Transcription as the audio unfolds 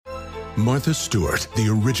Martha Stewart, the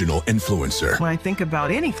original influencer. When I think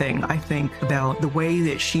about anything, I think about the way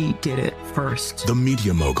that she did it first. The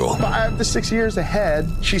media mogul. 5 to 6 years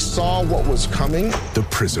ahead, she saw what was coming. The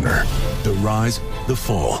prisoner. The rise, the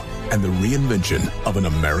fall, and the reinvention of an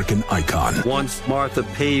American icon. Once Martha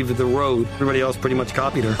paved the road, everybody else pretty much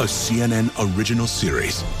copied her. A CNN original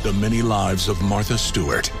series, The Many Lives of Martha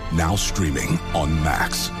Stewart, now streaming on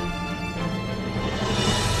Max.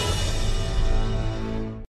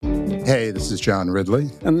 Hey, this is John Ridley.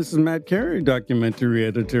 And this is Matt Carey, documentary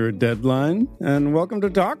editor at Deadline. And welcome to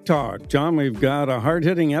Doc Talk. John, we've got a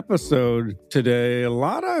hard-hitting episode today. A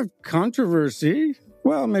lot of controversy.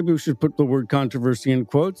 Well, maybe we should put the word controversy in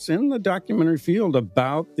quotes in the documentary field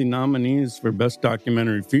about the nominees for Best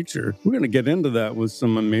Documentary Feature. We're going to get into that with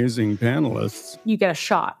some amazing panelists. You get a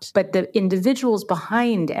shot, but the individuals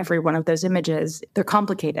behind every one of those images, they're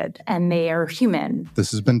complicated and they are human.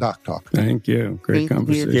 This has been Doc Talk. Thank you. Great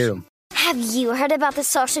conversation. You. Have you heard about the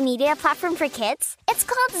social media platform for kids? It's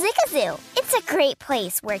called Zigazoo. It's a great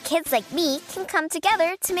place where kids like me can come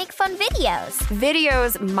together to make fun videos.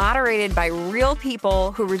 Videos moderated by real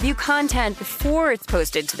people who review content before it's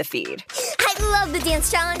posted to the feed. I love the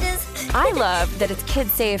dance challenges. I love that it's Kid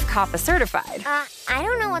Safe COPPA certified. I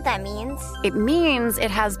don't know what that means. It means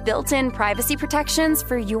it has built-in privacy protections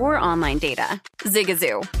for your online data.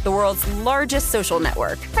 Zigazoo, the world's largest social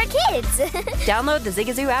network. For kids. Download the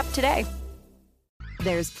Zigazoo app today.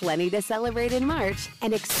 There's plenty to celebrate in March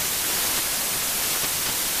and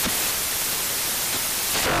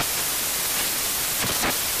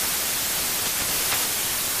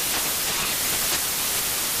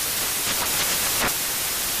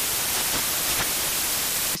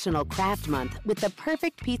National Craft Month with the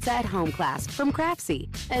perfect pizza at home class from Craftsy.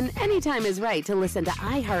 And anytime is right to listen to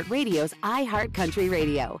iHeartRadio's iHeartCountry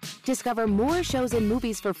Radio. Discover more shows and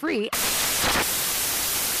movies for free.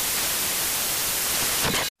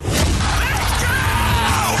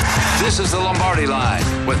 This is the Lombardi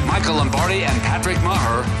Line with Michael Lombardi and Patrick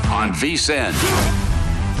Maher on VSiN.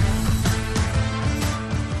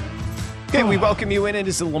 Okay, we welcome you in. It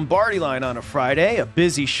is the Lombardi Line on a Friday, a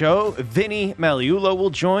busy show. Vinny Magliulo will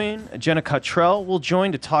join. Jenna Cottrell will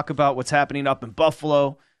join to talk about what's happening up in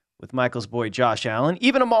Buffalo with Michael's boy Josh Allen.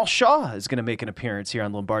 Even Amal Shaw is going to make an appearance here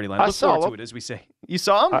on Lombardi Line. Look forward to it, as we say. You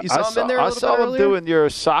saw him? You saw him in there a little bit earlier? I saw him doing your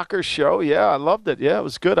soccer show. Yeah, I loved it. Yeah, it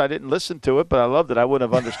was good. I didn't listen to it, but I loved it. I wouldn't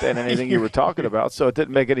have understood anything you were talking about, so it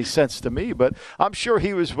didn't make any sense to me. But I'm sure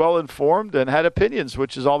he was well-informed and had opinions,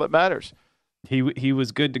 which is all that matters. He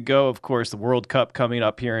was good to go. Of course, the World Cup coming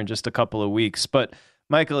up here in just a couple of weeks. But,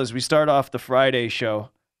 Michael, as we start off the Friday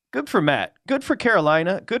show, good for Matt. Good for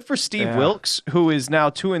Carolina. Good for Steve Wilkes, who is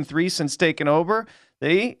now 2-3 since taking over.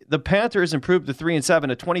 The Panthers improved to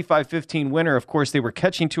 3-7, a 25-15 winner. Of course, they were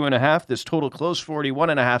catching 2.5. This total closed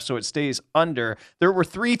 41.5, so it stays under. There were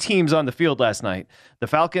 3 teams on the field last night: the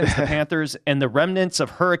Falcons, the Panthers, and the remnants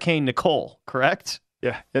of Hurricane Nicole. Correct?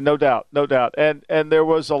 Yeah, no doubt. And there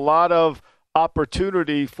was a lot of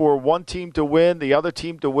opportunity for one team to win, the other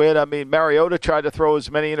team to win. I mean, Mariota tried to throw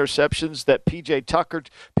as many interceptions that P.J.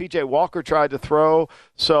 Walker tried to throw.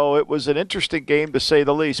 So it was an interesting game to say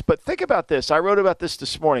the least. But think about this. I wrote about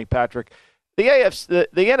this morning, Patrick. The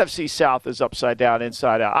NFC South is upside down,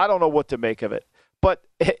 inside out. I don't know what to make of it. But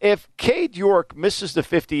if Cade York misses the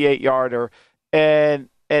 58-yarder and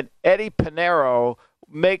Eddie Pinheiro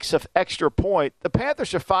makes an extra point, the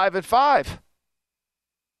Panthers are 5-5.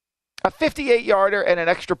 A 58-yarder and an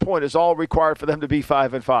extra point is all required for them to be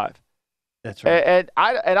 5-5. That's right. And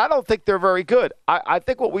I don't think they're very good. I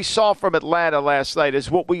think what we saw from Atlanta last night is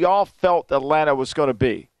what we all felt Atlanta was going to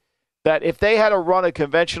be. That if they had to run a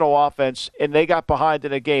conventional offense and they got behind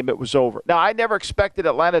in a game, it was over. Now, I never expected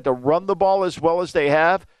Atlanta to run the ball as well as they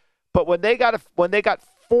have, but when they got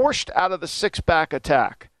forced out of the six-back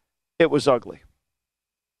attack, it was ugly.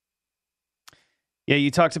 Yeah,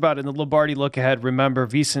 you talked about it in the Lombardi Look Ahead. Remember,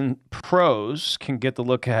 VSiN Pros can get the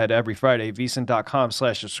look ahead every Friday,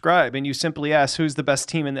 VSiN.com/subscribe. And you simply ask, who's the best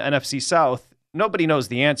team in the NFC South? Nobody knows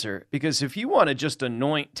the answer, because if you want to just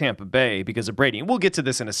anoint Tampa Bay because of Brady, and we'll get to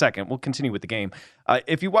this in a second, we'll continue with the game.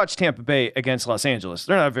 If you watch Tampa Bay against Los Angeles,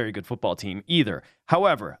 they're not a very good football team either.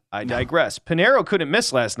 However, I digress. Pinheiro couldn't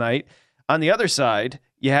miss last night. On the other side,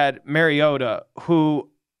 you had Mariota,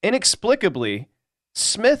 who inexplicably,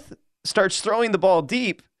 Smith starts throwing the ball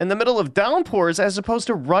deep in the middle of downpours as opposed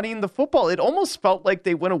to running the football. It almost felt like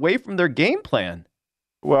they went away from their game plan.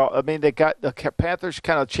 Well, I mean, the Panthers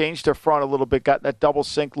kind of changed their front a little bit, got that double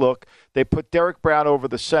sync look. They put Derek Brown over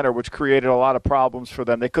the center, which created a lot of problems for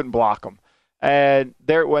them. They couldn't block him. And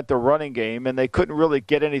there went the running game, and they couldn't really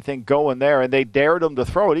get anything going there, and they dared them to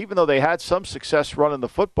throw it, even though they had some success running the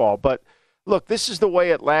football. But, look, this is the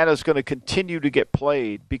way Atlanta's going to continue to get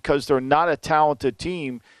played because they're not a talented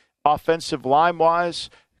team offensive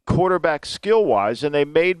line-wise, quarterback skill-wise, and they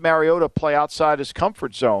made Mariota play outside his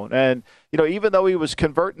comfort zone. And, even though he was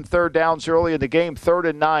converting third downs early in the game, 3rd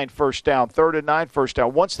and 9 first down, 3rd and 9 first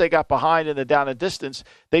down, once they got behind in the down and distance,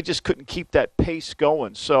 they just couldn't keep that pace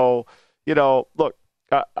going. So, look,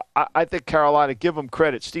 I think Carolina, give them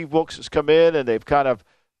credit. Steve Wilkes has come in, and they've kind of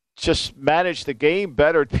just managed the game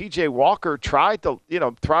better. P.J. Walker tried to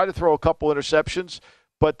throw a couple interceptions,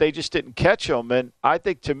 but they just didn't catch them. And I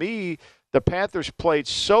think, to me, the Panthers played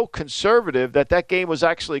so conservative that game was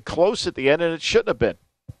actually close at the end, and it shouldn't have been.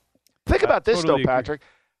 Think about this, totally, though, Patrick.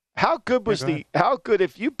 How good was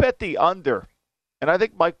if you bet the under, and I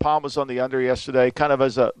think Mike Palm was on the under yesterday, kind of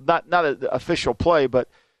as a not an official play, but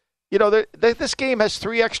this game has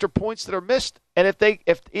 3 extra points that are missed, and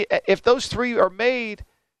if those 3 are made,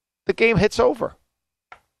 the game hits over.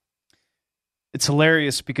 It's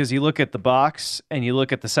hilarious because you look at the box and you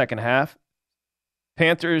look at the second half.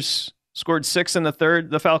 Panthers scored 6 in the third.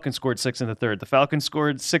 The Falcons scored 6 in the third. The Falcons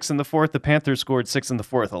scored 6 in the fourth. The Panthers scored 6 in the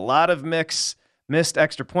fourth. A lot of missed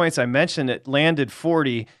extra points. I mentioned it landed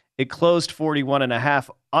 40. It closed 41.5.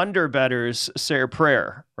 Under bettors, Sarah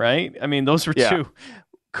Prayer, right? I mean, those were 2.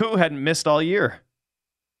 Koo hadn't missed all year.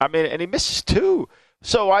 I mean, and he misses 2.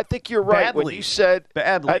 So I think you're right when you said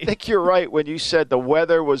badly. I think you're right when you said the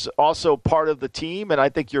weather was also part of the team, and I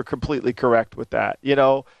think you're completely correct with that.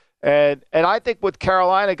 And I think what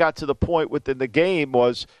Carolina got to the point within the game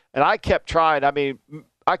was, and I kept trying. I mean,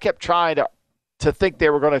 I kept trying to think they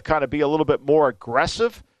were going to kind of be a little bit more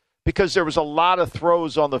aggressive because there was a lot of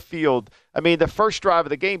throws on the field. I mean, the first drive of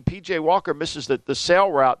the game, P.J. Walker misses the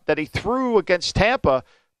sail route that he threw against Tampa,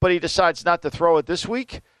 but he decides not to throw it this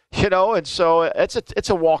week. And so it's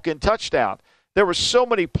a walk-in touchdown. There were so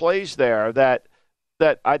many plays there that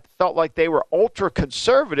I felt like they were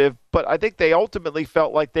ultra-conservative, but I think they ultimately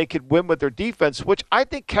felt like they could win with their defense, which I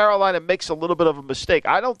think Carolina makes a little bit of a mistake.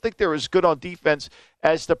 I don't think they're as good on defense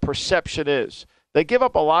as the perception is. They give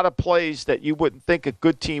up a lot of plays that you wouldn't think a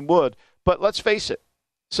good team would, but let's face it.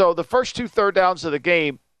 So the first 2 third downs of the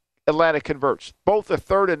game, Atlanta converts. Both are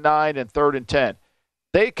 3rd and 9 and 3rd and 10.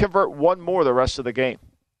 They convert 1 more the rest of the game.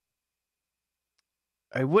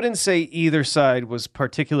 I wouldn't say either side was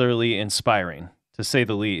particularly inspiring, to say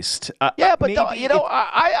the least. I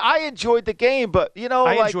enjoyed the game, but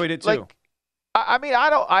I enjoyed it too.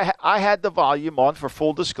 I had the volume on for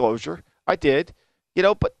full disclosure. I did,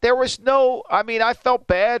 but there was no. I mean, I felt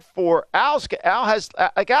bad for Al.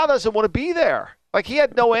 Al doesn't want to be there. Like he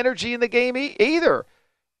had no energy in the game either.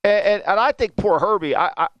 And I think poor Herbie.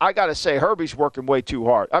 I got to say, Herbie's working way too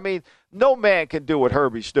hard. I mean, no man can do what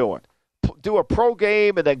Herbie's doing. Do a pro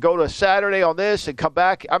game and then go to Saturday on this and come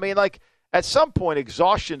back. I mean, like at some point,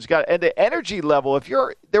 exhaustion's got, and the energy level.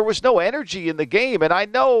 There was no energy in the game, and I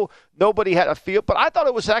know nobody had a feel, but I thought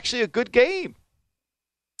it was actually a good game.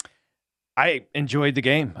 I enjoyed the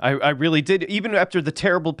game. I really did. Even after the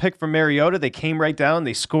terrible pick from Mariota, they came right down.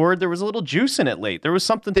 They scored. There was a little juice in it late. There was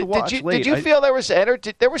something to watch late. Did you feel there was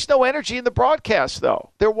energy? There was no energy in the broadcast,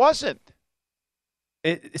 though. There wasn't.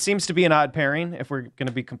 It seems to be an odd pairing, if we're going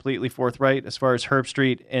to be completely forthright, as far as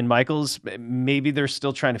Herbstreit and Michaels. Maybe they're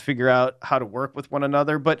still trying to figure out how to work with one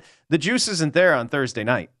another, but the juice isn't there on Thursday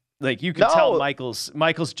night. Like you can tell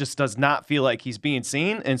Michaels just does not feel like he's being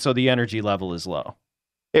seen, and so the energy level is low.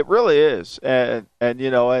 It really is. And I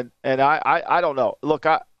don't know. Look,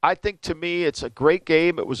 I think to me it's a great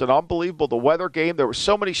game. It was an unbelievable, the weather game. There were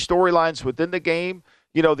so many storylines within the game.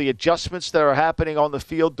 The adjustments that are happening on the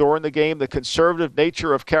field during the game, the conservative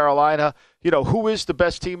nature of Carolina, who is the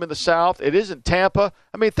best team in the South? It isn't Tampa.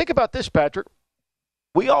 I mean, think about this, Patrick.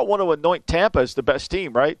 We all want to anoint Tampa as the best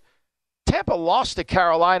team, right? Tampa lost to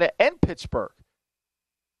Carolina and Pittsburgh.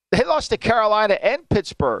 They lost to Carolina and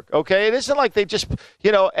Pittsburgh, okay? It isn't like they just,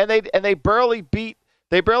 and they barely beat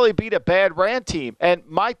a bad Rand team. And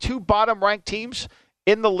my 2 bottom-ranked teams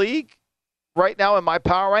in the league right now in my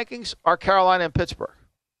power rankings are Carolina and Pittsburgh.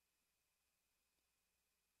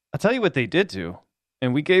 I'll tell you what they did do,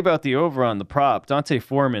 and we gave out the over on the prop. Dante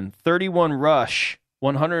Foreman, 31 rush,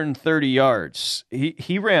 130 yards.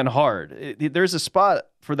 He ran hard. There's a spot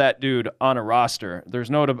for that dude on a roster. There's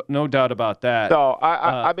no doubt about that. No,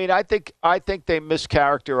 I mean, I think they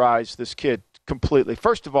mischaracterized this kid completely.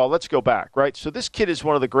 First of all, let's go back, right? So this kid is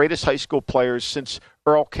one of the greatest high school players since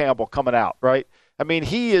Earl Campbell coming out, right? I mean,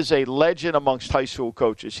 he is a legend amongst high school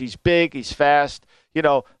coaches. He's big, he's fast,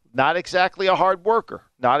 not exactly a hard worker.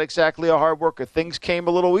 not exactly a hard worker. Things came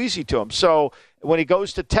a little easy to him. So when he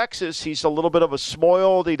goes to Texas, he's a little bit of a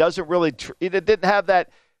spoiled. He doesn't really he didn't have that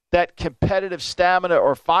competitive stamina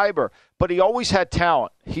or fiber, but he always had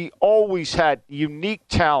talent. He always had unique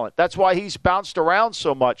talent. That's why he's bounced around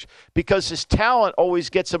so much, because his talent always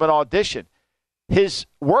gets him an audition. His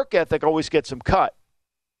work ethic always gets him cut.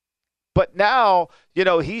 But now,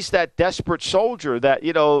 he's that desperate soldier that,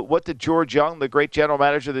 what did George Young, the great general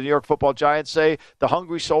manager of the New York Football Giants, say? The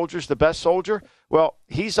hungry soldier's the best soldier. Well,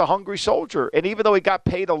 he's a hungry soldier. And even though he got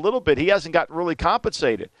paid a little bit, he hasn't gotten really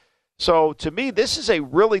compensated. So to me, this is a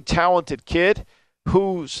really talented kid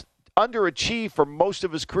who's underachieved for most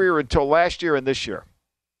of his career until last year and this year.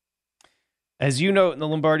 As you note in the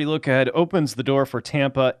Lombardi Look Ahead, opens the door for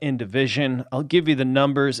Tampa in division. I'll give you the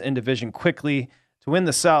numbers in division quickly. To win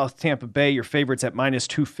the South, Tampa Bay, your favorites at minus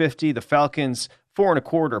 250. The Falcons,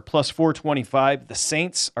 4.25, plus 425. The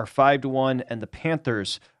Saints are 5-1, and the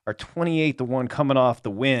Panthers are 28-1 coming off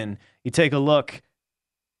the win. You take a look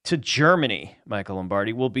to Germany, Michael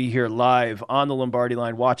Lombardi. We'll be here live on the Lombardi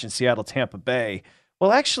line watching Seattle, Tampa Bay.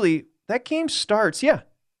 Well, actually, that game starts. Yeah,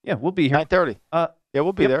 we'll be here. 9:30.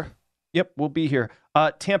 We'll be there. Yep, we'll be here.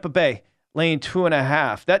 Tampa Bay, laying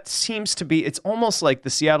 2.5. That seems to be, it's almost like the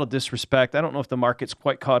Seattle disrespect. I don't know if the market's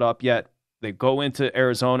quite caught up yet. They go into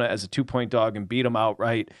Arizona as a 2-point dog and beat them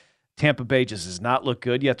outright. Tampa Bay just does not look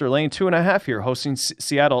good, yet they're laying 2.5 here, hosting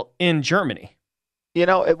Seattle in Germany.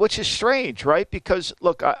 Which is strange, right? Because,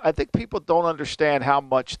 look, I think people don't understand how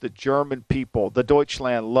much the German people, the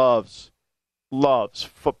Deutschland, loves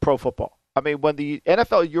pro football. I mean, when the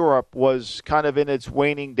NFL Europe was kind of in its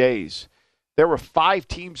waning days, there were 5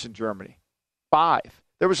 teams in Germany. 5.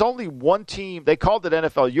 There was only one team. They called it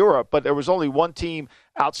NFL Europe, but there was only one team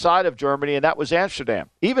outside of Germany, and that was Amsterdam.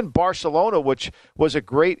 Even Barcelona, which was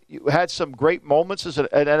had some great moments as an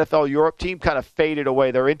NFL Europe team, kind of faded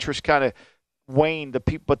away. Their interest kind of waned.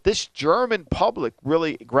 But this German public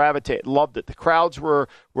really gravitated, loved it. The crowds were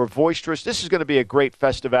boisterous. This is going to be a great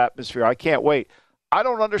festive atmosphere. I can't wait. I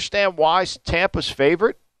don't understand why Tampa's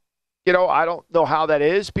favorite. I don't know how that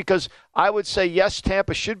is, because I would say, yes,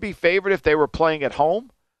 Tampa should be favored if they were playing at home,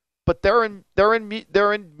 but they're in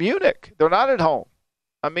Munich. They're not at home.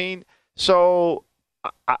 I mean, so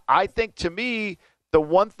I think, to me, the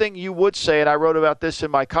one thing you would say, and I wrote about this in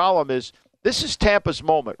my column, is this is Tampa's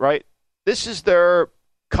moment, right? This is their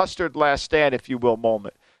custard last stand, if you will,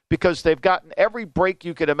 moment, because they've gotten every break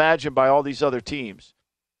you could imagine by all these other teams.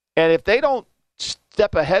 And if they don't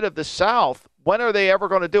step ahead of the South, when are they ever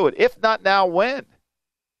going to do it? If not now, when?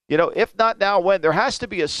 If not now, when? There has to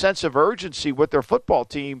be a sense of urgency with their football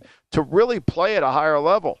team to really play at a higher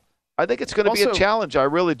level. I think it's going to be a challenge. I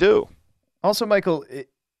really do. Also, Michael,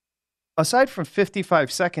 aside from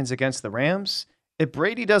 55 seconds against the Rams, if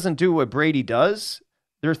Brady doesn't do what Brady does,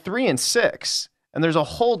 they're 3-6. And there's a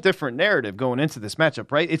whole different narrative going into this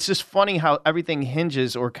matchup, right? It's just funny how everything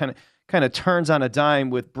hinges or kind of turns on a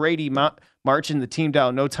dime with Brady marching the team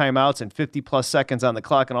down, no timeouts, and 50-plus seconds on the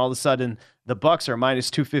clock, and all of a sudden the Bucs are minus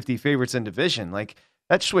 250 favorites in division. Like,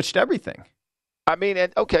 that switched everything. I mean,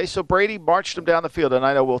 so Brady marched them down the field, and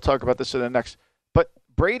I know we'll talk about this in the next. But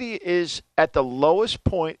Brady is at the lowest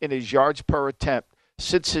point in his yards per attempt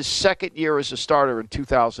since his second year as a starter in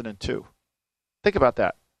 2002. Think about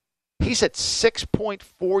that. He's at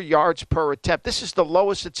 6.4 yards per attempt. This is the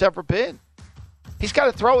lowest it's ever been. He's got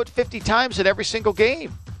to throw it 50 times in every single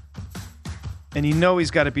game. And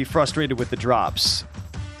he's got to be frustrated with the drops.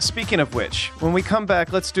 Speaking of which, when we come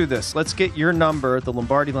back, let's do this. Let's get your number, the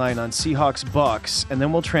Lombardi line, on Seahawks-Bucks, and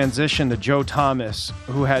then we'll transition to Joe Thomas,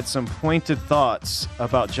 who had some pointed thoughts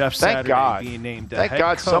about Jeff Saturday being named head coach. Thank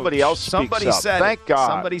God somebody else speaks up. Thank God.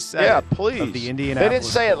 Somebody said it. Of Please. The Indianapolis They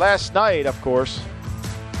didn't say it last night, of course.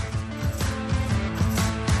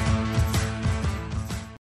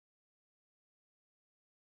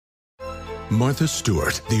 Martha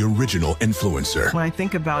Stewart, the original influencer. When I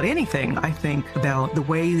think about anything, I think about the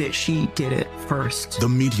way that she did it first. The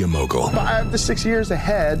media mogul. 5 to 6 years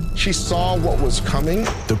ahead, she saw what was coming.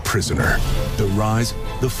 The prisoner. The rise,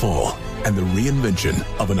 the fall, and the reinvention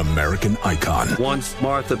of an American icon. Once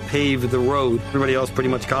Martha paved the road, everybody else pretty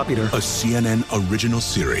much copied her. A CNN original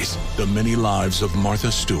series, The Many Lives of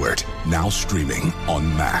Martha Stewart, now streaming on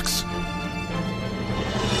Max.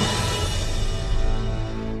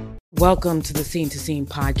 Welcome to the Scene to Scene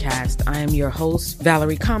podcast. I am your host,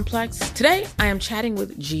 Valerie Complex. Today, I am chatting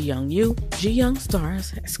with Ji Young Yu. Ji Young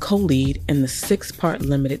stars as co-lead in the 6-part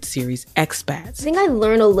limited series Expats. I think I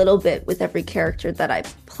learn a little bit with every character that I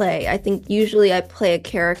play. I think usually I play a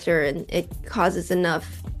character and it causes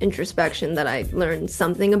enough introspection that I learned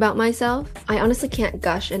something about myself. I honestly can't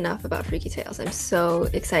gush enough about Freaky Tales. I'm so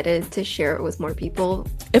excited to share it with more people.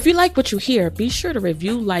 If you like what you hear, be sure to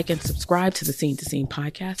review, like, and subscribe to the Scene to Scene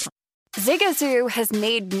podcast. Zigazoo has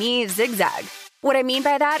made me zigzag. What I mean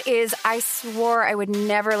by that is I swore I would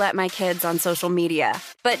never let my kids on social media,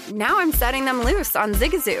 but now I'm setting them loose on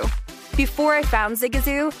Zigazoo. Before I found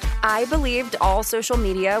Zigazoo, I believed all social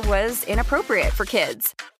media was inappropriate for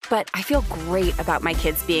kids. But I feel great about my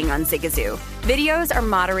kids being on Zigazoo. Videos are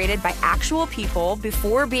moderated by actual people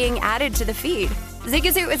before being added to the feed.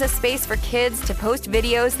 Zigazoo is a space for kids to post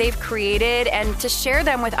videos they've created and to share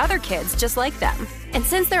them with other kids just like them. And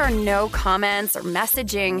since there are no comments or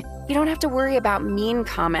messaging, you don't have to worry about mean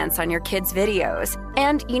comments on your kids' videos.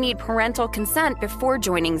 And you need parental consent before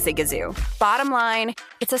joining Zigazoo. Bottom line,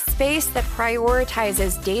 it's a space that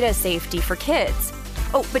prioritizes data safety for kids.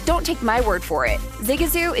 Oh, but don't take my word for it.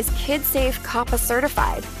 Zigazoo is KidSafe COPPA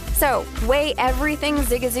certified. So weigh everything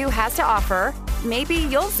Zigazoo has to offer. Maybe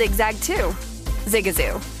you'll zigzag too.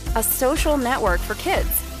 Zigazoo, a social network for kids.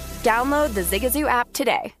 Download the Zigazoo app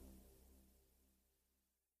today.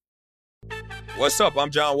 What's up? I'm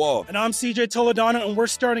John Wall. And I'm CJ Toledano, and we're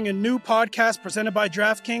starting a new podcast presented by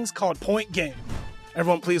DraftKings called Point Game.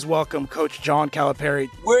 Everyone, please welcome Coach John Calipari.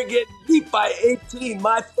 We're getting beat by 18.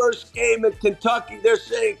 My first game in Kentucky, they're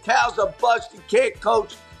saying Cal's a bust. He can't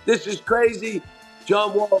coach. This is crazy.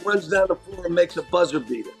 John Wall runs down the floor and makes a buzzer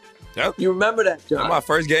beater. Yep. You remember that, John? That's my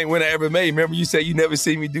first game win I ever made. Remember you said you never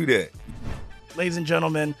seen me do that. Ladies and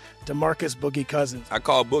gentlemen, DeMarcus Boogie Cousins. I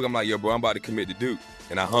called Boog. I'm like, yo, bro, I'm about to commit to Duke.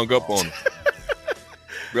 And I hung up on him.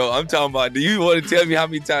 Bro, I'm talking about, do you want to tell me how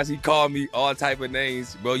many times he called me all type of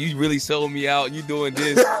names? Bro, you really sold me out. You doing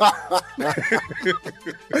this.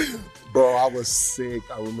 Bro, I was sick.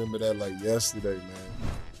 I remember that like yesterday,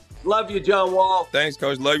 man. Love you, John Wall. Thanks,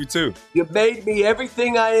 Coach. Love you, too. You made me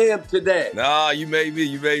everything I am today. Nah, you made me.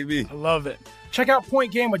 You made me. I love it. Check out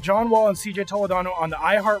Point Game with John Wall and CJ Toledano on the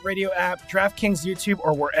iHeartRadio app, DraftKings YouTube,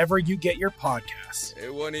 or wherever you get your podcasts.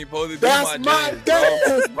 It wasn't even supposed to be That's my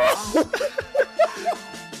dance, bro.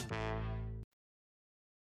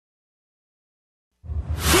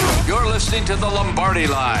 You're listening to The Lombardi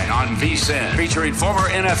Line on VSiN, featuring former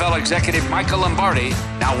NFL executive Michael Lombardi.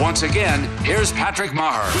 Now, once again, here's Patrick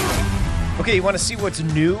Maher. Okay, you want to see what's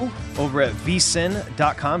new over at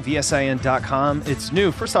vsin.com, vsin.com. It's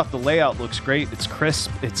new. First off, the layout looks great. It's crisp.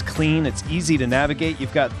 It's clean. It's easy to navigate.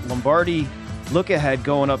 You've got Lombardi look ahead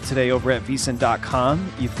going up today over at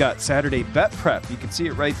vsin.com. You've got Saturday bet prep. You can see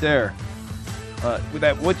it right there. With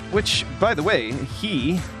that, which, by the way,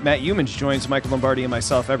 Matt Humans, joins Michael Lombardi and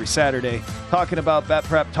myself every Saturday talking about bet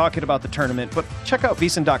prep, talking about the tournament. But check out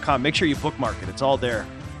vsin.com. Make sure you bookmark it. It's all there.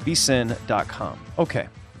 vsin.com. Okay,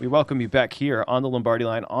 we welcome you back here on the Lombardi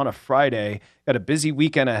Line on a Friday. Got a busy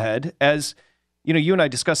weekend ahead. As you know, you and I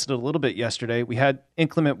discussed it a little bit yesterday. We had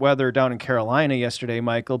inclement weather down in Carolina yesterday,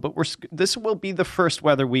 Michael, but this will be the first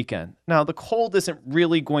weather weekend. Now, the cold isn't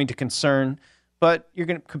really going to concern, but you're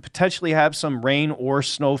going to potentially have some rain or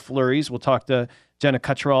snow flurries. We'll talk to Jenna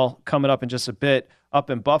Cottrell coming up in just a bit up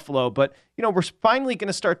in Buffalo. But, you know, we're finally going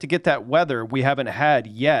to start to get that weather we haven't had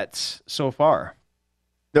yet so far.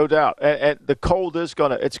 No doubt. And the cold is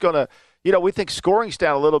going to, you know, we think scoring's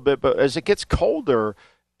down a little bit, but as it gets colder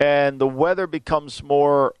and the weather becomes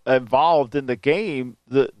more involved in the game,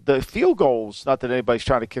 the field goals, not that anybody's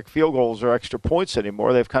trying to kick field goals or extra points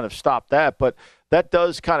anymore. They've kind of stopped that, but that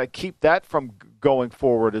does kind of keep that from going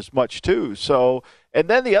forward as much too. So, and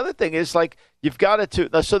then the other thing is like you've got it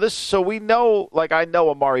so we know, like I know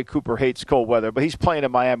Amari Cooper hates cold weather, but he's playing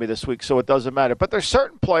in Miami this week, so it doesn't matter. But there's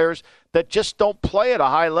certain players that just don't play at a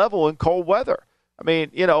high level in cold weather. I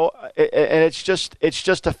mean, you know, and it's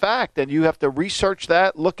just a fact, and you have to research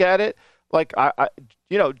that, look at it. Like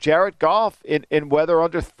you know, Jared Goff in weather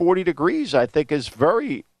under 40 degrees, I think is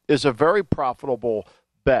a very profitable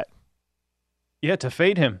bet. Yeah, to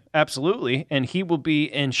fade him, absolutely. And he will be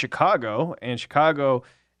in Chicago, and Chicago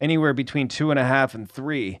anywhere between 2.5 and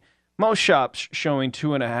 3. Most shops showing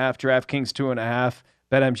 2.5, DraftKings 2.5,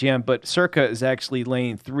 BetMGM, but Circa is actually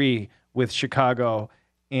laying 3 with Chicago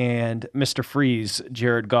and Mr. Freeze,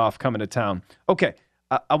 Jared Goff, coming to town. Okay,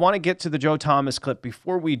 I want to get to the Joe Thomas clip.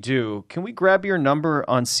 Before we do, can we grab your number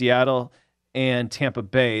on Seattle and Tampa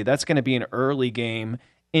Bay? That's going to be an early game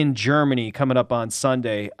in Germany coming up on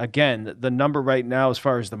Sunday. Again, the number right now as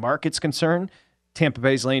far as the market's concerned, Tampa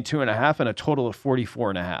Bay's laying 2.5 and a total of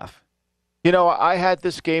 44.5. You know, I had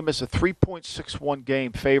this game as a 3.61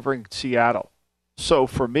 game favoring Seattle. So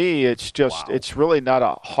for me, it's just it's really not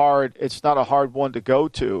a hard one to go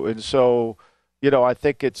to. And so, you know, I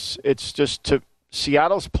think it's just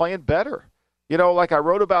Seattle's playing better. You know, like I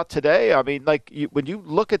wrote about today, I mean, when you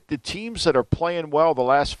look at the teams that are playing well the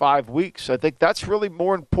last 5 weeks, I think that's really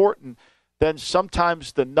more important than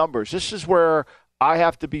sometimes the numbers. This is where I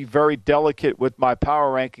have to be very delicate with my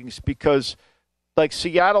power rankings because, like,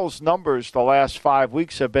 Seattle's numbers the last 5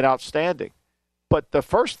 weeks have been outstanding. But the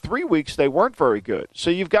first 3 weeks, they weren't very good.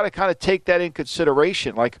 So you've got to kind of take that in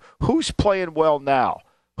consideration. Like, who's playing well now?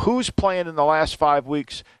 Who's playing in the last 5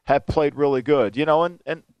 weeks have played really good? You know,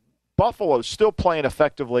 and Buffalo's still playing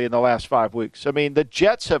effectively in the last 5 weeks. I mean, the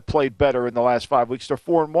Jets have played better in the last 5 weeks. They're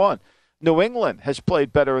 4-1. New England has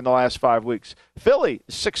played better in the last 5 weeks. Philly,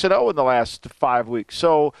 6-0 in the last 5 weeks.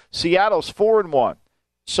 So Seattle's 4-1.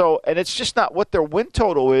 So, and it's just not what their win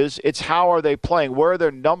total is. It's how are they playing? Where are their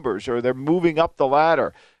numbers? Or they're moving up the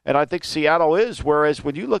ladder. And I think Seattle is. Whereas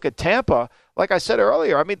when you look at Tampa, like I said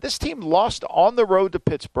earlier, I mean, this team lost on the road to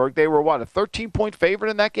Pittsburgh. They were, what, a 13-point favorite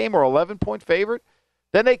in that game or 11-point favorite?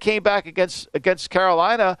 Then they came back against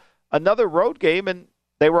Carolina, another road game, and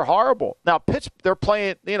they were horrible. Now, they're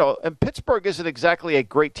playing, you know, and Pittsburgh isn't exactly a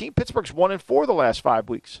great team. Pittsburgh's 1-4 the last 5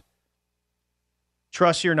 weeks.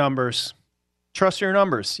 Trust your numbers. Trust your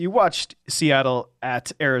numbers. You watched Seattle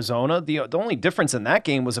at Arizona. The only difference in that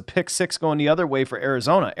game was a pick six going the other way for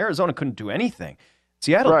Arizona. Arizona couldn't do anything.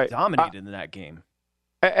 Seattle dominated in that game.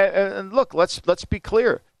 And look, let's be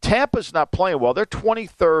clear. Tampa's not playing well. They're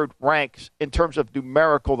 23rd ranked in terms of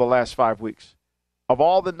numerical the last 5 weeks. Of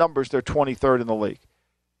all the numbers, they're 23rd in the league.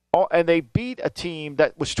 Oh, and they beat a team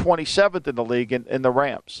that was 27th in the league in the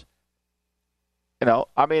Rams. You know,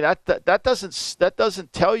 I mean, that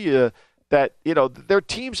doesn't tell you that, you know, their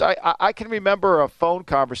teams. I can remember a phone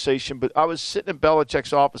conversation, but I was sitting in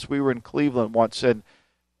Belichick's office. We were in Cleveland once, and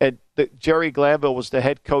Jerry Glanville was the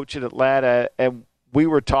head coach in Atlanta, and we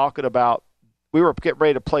were talking about, we were getting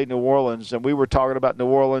ready to play New Orleans, and we were talking about New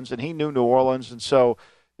Orleans, and he knew New Orleans. And so,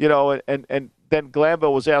 you know, and then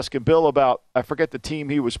Glanville was asking Bill about, I forget the team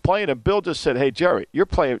he was playing, and Bill just said, hey, Jerry, your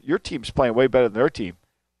team's playing way better than their team.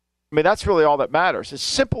 I mean, that's really all that matters. As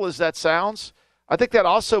simple as that sounds, I think that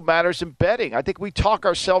also matters in betting. I think we talk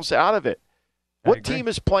ourselves out of it. What team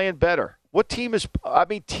is playing better? What team is,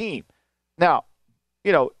 team. Now,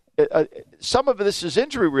 you know, some of this is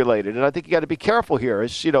injury related, and I think you got to be careful here.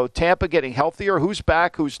 Is, you know, Tampa getting healthier? Who's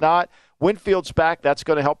back? Who's not? Winfield's back. That's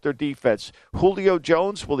going to help their defense. Julio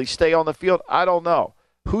Jones, will he stay on the field? I don't know.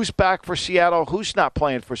 Who's back for Seattle? Who's not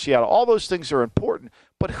playing for Seattle? All those things are important,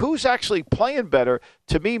 but who's actually playing better,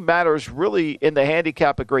 to me, matters really in the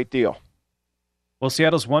handicap a great deal. Well,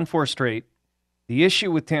 Seattle's won 4 straight. The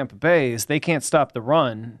issue with Tampa Bay is they can't stop the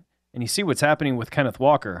run. And you see what's happening with Kenneth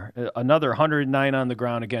Walker. Another 109 on the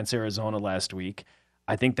ground against Arizona last week.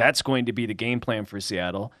 I think that's going to be the game plan for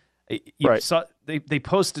Seattle. Saw, they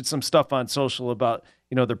posted some stuff on social about,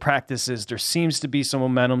 you know, their practices. There seems to be some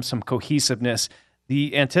momentum, some cohesiveness.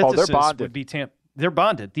 The antithesis would be Tampa. They're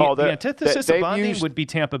bonded. The antithesis of bonding would be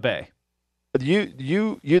Tampa Bay.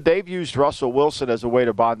 They've used Russell Wilson as a way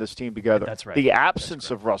to bond this team together. That's right. The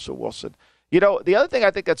absence of Russell Wilson. You know, the other thing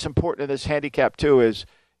I think that's important in this handicap too is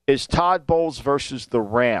Todd Bowles versus the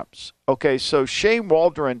Rams. Okay, so Shane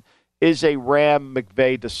Waldron is a Ram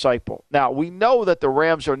McVay disciple. Now, we know that the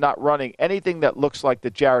Rams are not running anything that looks like the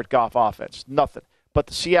Jared Goff offense. Nothing. But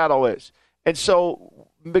the Seattle is. And so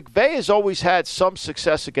McVay has always had some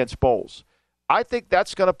success against Bowles. I think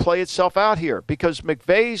that's going to play itself out here because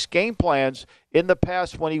McVay's game plans in the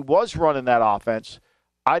past when he was running that offense,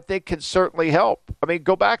 I think can certainly help. I mean,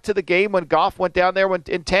 go back to the game when Goff went down there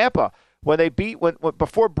in Tampa. When they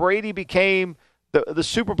before Brady became the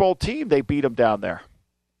Super Bowl team, they beat him down there.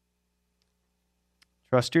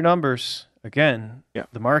 Trust your numbers. Again,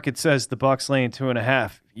 The market says the Bucs laying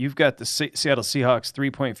 2.5. You've got the Seattle Seahawks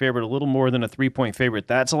 3-point favorite, a little more than a 3-point favorite.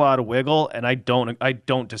 That's a lot of wiggle, and I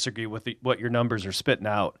don't disagree with what your numbers are spitting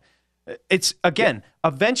out. It's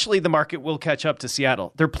eventually the market will catch up to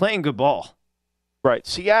Seattle. They're playing good ball. Right.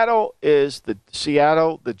 Seattle,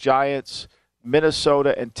 the Giants,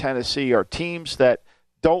 Minnesota, and Tennessee are teams that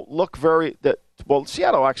don't look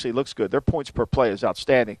Seattle actually looks good. Their points per play is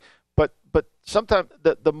outstanding. But sometimes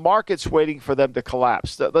the market's waiting for them to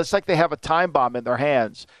collapse. It's like they have a time bomb in their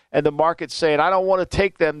hands, and the market's saying, I don't want to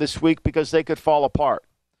take them this week because they could fall apart.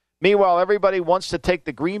 Meanwhile, everybody wants to take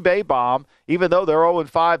the Green Bay bomb, even though they're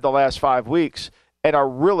 0-5 the last 5 weeks and are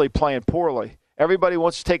really playing poorly. Everybody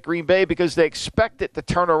wants to take Green Bay because they expect it to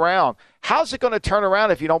turn around. How's it going to turn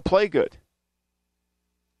around if you don't play good?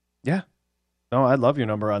 Yeah. No, I love your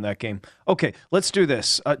number on that game. Okay, let's do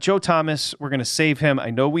this. Joe Thomas, we're going to save him. I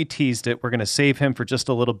know we teased it. We're going to save him for just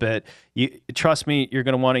a little bit. Trust me, you're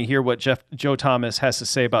going to want to hear what Joe Thomas has to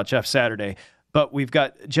say about Jeff Saturday. But we've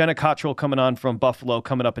got Jenna Cottrell coming on from Buffalo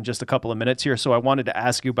coming up in just a couple of minutes here. So I wanted to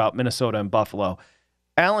ask you about Minnesota and Buffalo.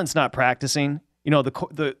 Allen's not practicing. You know,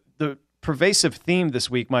 the pervasive theme this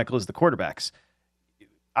week, Michael, is the quarterbacks.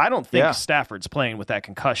 I don't think Stafford's playing with that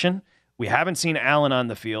concussion. We haven't seen Allen on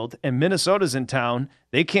the field, and Minnesota's in town.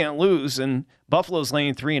 They can't lose, and Buffalo's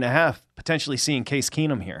laying 3.5, potentially seeing Case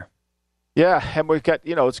Keenum here. Yeah, and we've got,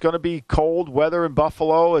 it's going to be cold weather in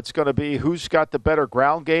Buffalo. It's going to be who's got the better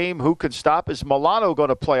ground game, who can stop. Is Milano going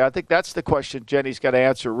to play? I think that's the question Jenny's got to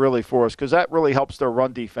answer really for us, because that really helps their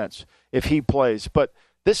run defense if he plays. But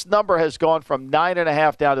this number has gone from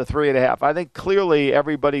 9.5 down to 3.5. I think clearly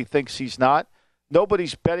everybody thinks he's not.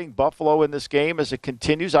 Nobody's betting Buffalo in this game as it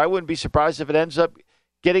continues. I wouldn't be surprised if it ends up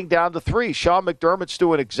getting down to 3. Sean McDermott's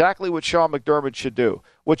doing exactly what Sean McDermott should do,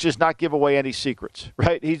 which is not give away any secrets,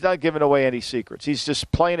 right? He's not giving away any secrets. He's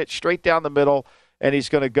just playing it straight down the middle, and he's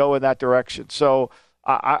going to go in that direction. So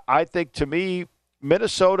I think, to me,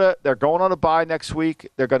 Minnesota, they're going on a bye next week.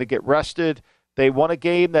 They're going to get rested. They won a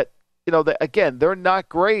game that, again, they're not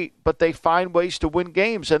great, but they find ways to win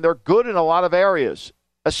games, and they're good in a lot of areas,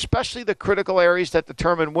 especially the critical areas that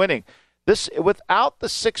determine winning. This, without the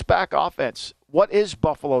six-back offense, what is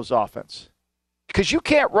Buffalo's offense? Because you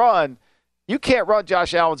can't run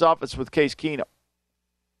Josh Allen's offense with Case Keenum.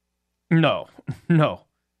 No.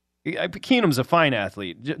 Keenum's a fine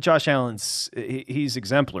athlete. Josh Allen's, he's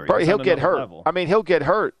exemplary. Right, he'll get hurt. Level. He'll get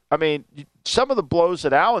hurt. Some of the blows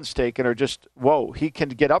that Allen's taken are just, whoa, he can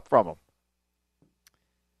get up from them.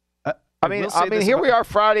 Here we are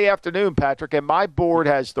Friday afternoon, Patrick, and my board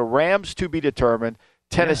has the Rams to be determined,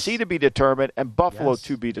 Tennessee to be determined, and Buffalo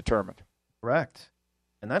to be determined. Correct.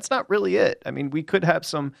 And that's not really it. We could have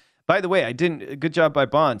some. By the way, good job by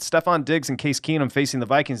Bond. Stephon Diggs and Case Keenum facing the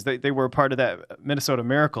Vikings. They were a part of that Minnesota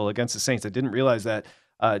miracle against the Saints. I didn't realize that.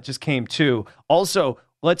 Just came to. Also,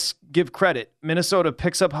 let's give credit. Minnesota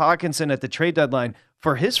picks up Hawkinson at the trade deadline.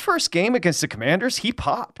 For his first game against the Commanders, he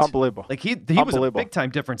popped. Unbelievable. He was a big-time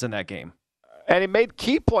difference in that game. And he made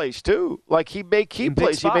key plays, too. He made key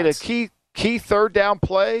plays. He made a key third down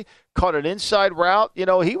play, caught an inside route.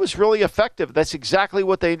 He was really effective. That's exactly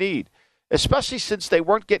what they need, especially since they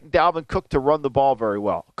weren't getting Dalvin Cook to run the ball very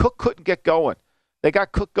well. Cook couldn't get going. They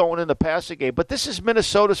got Cook going in the passing game. But this is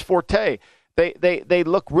Minnesota's forte. They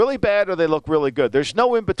look really bad or they look really good. There's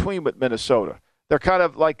no in-between with Minnesota. They're kind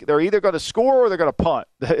of like they're either going to score or they're going to punt.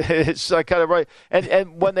 It's kind of right.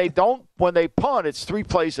 And when they punt, it's 3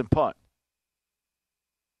 plays and punt.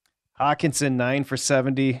 Hawkinson, 9 for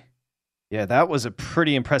 70. Yeah, that was a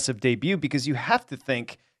pretty impressive debut because you have to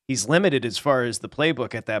think he's limited as far as the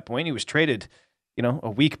playbook at that point. He was traded, a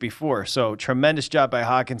week before. So tremendous job by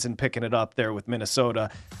Hawkinson picking it up there with Minnesota.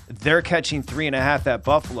 They're catching 3.5 at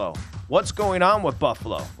Buffalo. What's going on with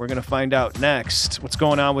Buffalo? We're going to find out next. What's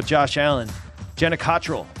going on with Josh Allen? Jenna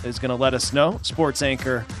Cottrell is going to let us know. Sports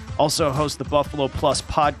anchor, also hosts the Buffalo Plus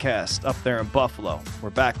podcast up there in Buffalo. We're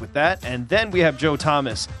back with that. And then we have Joe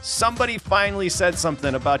Thomas. Somebody finally said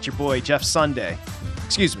something about your boy, Jeff Saturday,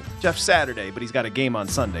 but he's got a game on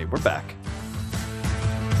Sunday. We're back.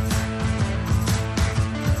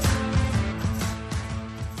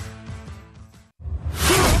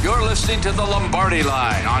 You're listening to The Lombardi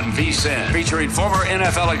Line on VSiN, featuring former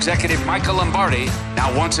NFL executive Michael Lombardi.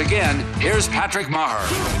 Now, once again, here's Patrick Maher.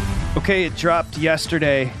 Okay, it dropped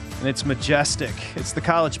yesterday, and it's majestic. It's the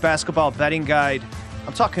college basketball betting guide.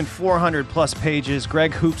 I'm talking 400-plus pages.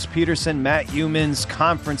 Greg Hoops Peterson, Matt Youmans,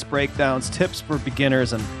 conference breakdowns, tips for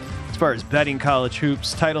beginners, and as far as betting college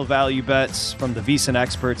hoops, title value bets from the VSiN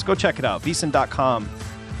experts. Go check it out,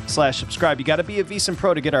 VSiN.com/subscribe. You got to be a VSiN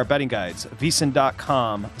Pro to get our betting guides.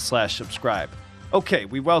 VSiN.com/subscribe. Okay,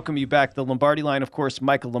 we welcome you back. The Lombardi Line, of course,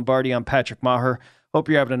 Michael Lombardi. I'm Patrick Maher. Hope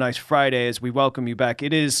you're having a nice Friday as we welcome you back.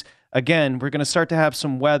 It is, again, we're going to start to have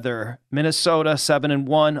some weather. Minnesota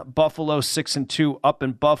 7-1, Buffalo 6-2, up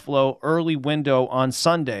in Buffalo. Early window on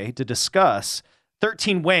Sunday to discuss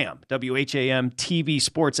 13 Wham, WHAM TV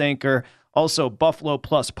sports anchor. Also, Buffalo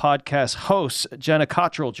Plus podcast host Jenna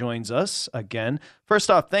Cottrell joins us again. First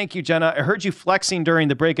off, thank you, Jenna. I heard you flexing during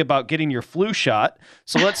the break about getting your flu shot.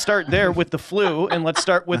 So let's start there with the flu, and let's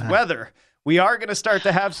start with weather. We are going to start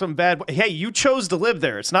to have some bad. Hey, you chose to live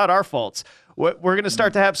there. It's not our fault. We're going to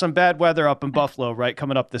start to have some bad weather up in Buffalo, right,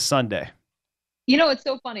 coming up this Sunday. It's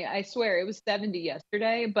so funny. I swear it was 70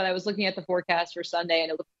 yesterday, but I was looking at the forecast for Sunday, and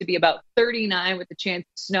it looked to be about 39 with a chance of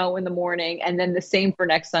snow in the morning, and then the same for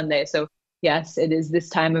next Sunday. So, yes, it is this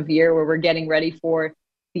time of year where we're getting ready for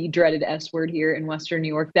the dreaded S word here in Western New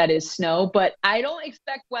York. That is snow. But I don't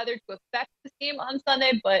expect weather to affect this game on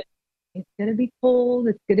Sunday, but it's going to be cold.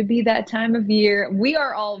 It's going to be that time of year. We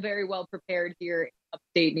are all very well prepared here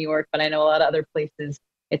upstate New York, but I know a lot of other places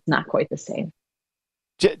it's not quite the same.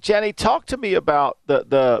 Jenny, talk to me about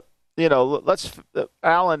the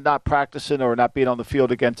Allen not practicing or not being on the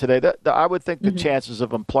field again today. I would think the chances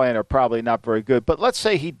of him playing are probably not very good. But let's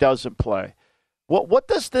say he doesn't play. What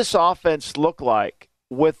does this offense look like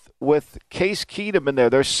with Case Keenum in there?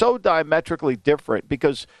 They're so diametrically different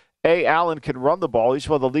because Allen can run the ball. He's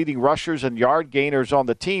one of the leading rushers and yard gainers on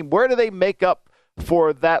the team. Where do they make up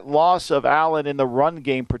for that loss of Allen in the run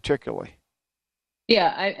game particularly?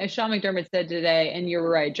 Yeah, as Sean McDermott said today, and you're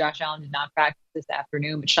right, Josh Allen did not practice this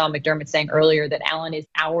afternoon, but Sean McDermott saying earlier that Allen is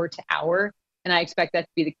hour to hour, and I expect that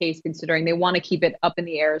to be the case considering they want to keep it up in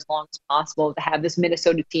the air as long as possible to have this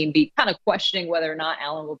Minnesota team be kind of questioning whether or not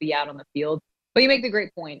Allen will be out on the field. But you make the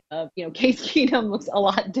great point of, Case Keenum looks a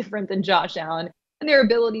lot different than Josh Allen, and their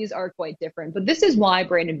abilities are quite different. But this is why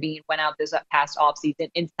Brandon Beane went out this past offseason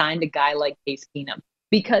and signed a guy like Case Keenum,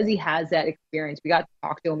 because he has that experience. We got to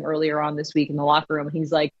talk to him earlier on this week in the locker room.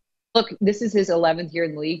 He's like, look, this is his 11th year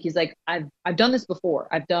in the league. He's like, I've done this before.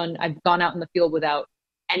 I've gone out in the field without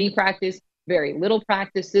any practice, very little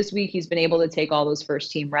practice. This week, he's been able to take all those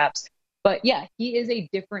first team reps. But yeah, he is a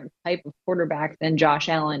different type of quarterback than Josh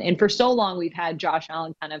Allen. And for so long, we've had Josh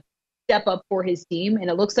Allen kind of step up for his team. And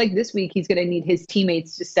it looks like this week he's going to need his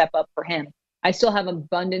teammates to step up for him. I still have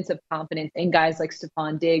abundance of confidence in guys like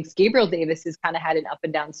Stephon Diggs. Gabriel Davis has kind of had an up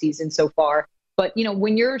and down season so far. But,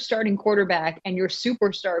 when you're starting quarterback and your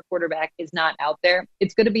superstar quarterback is not out there,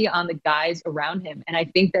 it's going to be on the guys around him. And I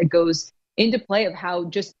think that goes into play of how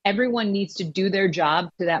just everyone needs to do their job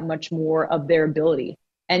to that much more of their ability.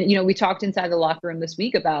 And, we talked inside the locker room this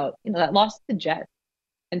week about, that loss to the Jets.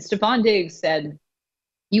 And Stephon Diggs said,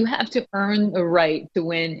 you have to earn the right to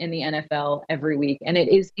win in the NFL every week. And it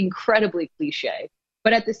is incredibly cliche.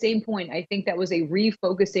 But at the same point, I think that was a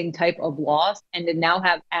refocusing type of loss. And to now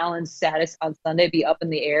have Allen's status on Sunday be up in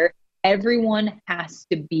the air, everyone has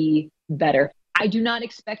to be better. I do not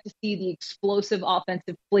expect to see the explosive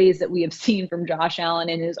offensive plays that we have seen from Josh Allen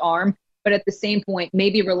in his arm. But at the same point,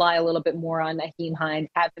 maybe rely a little bit more on Nyheim Hines,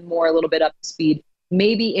 have him more a little bit up to speed.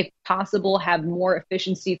 Maybe, if possible, have more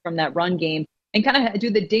efficiency from that run game and kind of do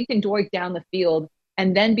the dink and doink down the field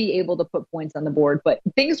and then be able to put points on the board. But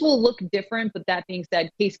things will look different. But that being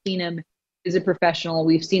said, Case Keenum is a professional.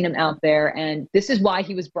 We've seen him out there. And this is why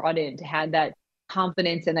he was brought in, to have that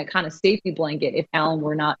confidence and that kind of safety blanket if Allen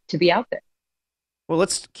were not to be out there. Well,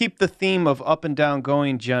 let's keep the theme of up and down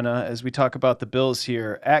going, Jenna, as we talk about the Bills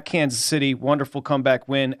here. At Kansas City, wonderful comeback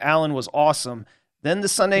win. Allen was awesome. Then the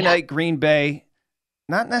Sunday night Green Bay,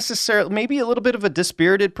 not necessarily, maybe a little bit of a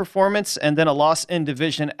dispirited performance, and then a loss in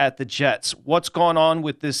division at the Jets. What's gone on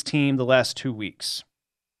with this team the last 2 weeks?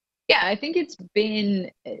 Yeah, I think it's been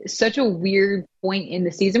such a weird point in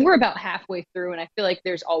the season. We're about halfway through, and I feel like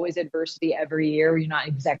there's always adversity every year. You're not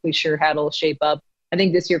exactly sure how it'll shape up. I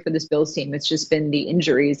think this year for this Bills team, it's just been the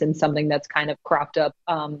injuries and something that's kind of cropped up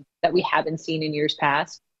that we haven't seen in years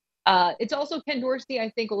past. It's also Ken Dorsey, I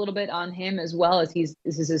think, a little bit on him as well, as this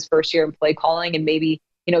is his first year in play calling, and maybe,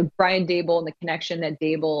 Brian Daboll and the connection that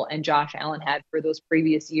Daboll and Josh Allen had for those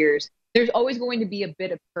previous years. There's always going to be a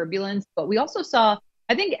bit of turbulence, but we also saw,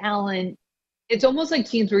 I think Allen, it's almost like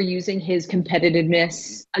teams were using his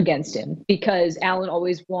competitiveness against him, because Allen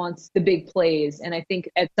always wants the big plays. And I think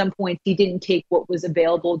at some point he didn't take what was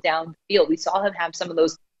available down the field. We saw him have some of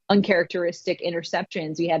those uncharacteristic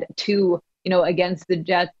interceptions. We had 2, against the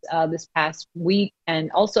Jets this past week. And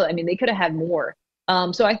also, they could have had more.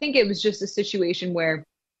 So I think it was just a situation where,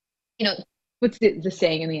 what's the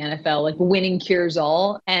saying in the NFL, like winning cures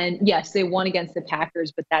all. And yes, they won against the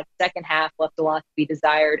Packers, but that second half left a lot to be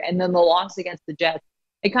desired. And then the loss against the Jets,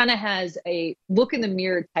 it kind of has a look in the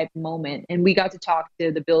mirror type moment. And we got to talk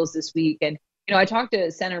to the Bills this week. And, I talked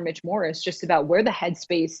to Center Mitch Morris just about where the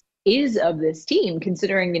headspace is of this team,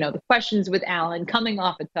 considering, the questions with Allen coming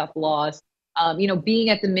off a tough loss, being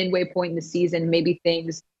at the midway point in the season, maybe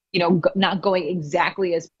things, not going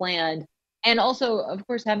exactly as planned. And also, of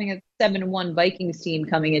course, having a 7-1 Vikings team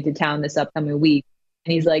coming into town this upcoming week.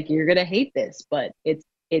 And he's like, you're going to hate this, but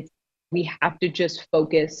we have to just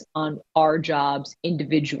focus on our jobs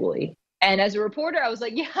individually. And as a reporter, I was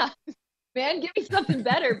like, yeah, man, give me something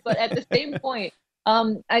better. But at the same point,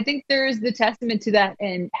 I think there's the testament to that,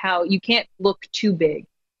 and how you can't look too big.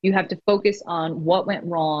 You have to focus on what went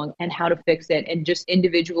wrong and how to fix it, and just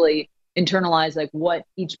individually internalize like what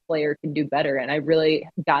each player can do better. And I really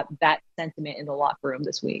got that sentiment in the locker room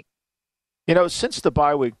this week. Since the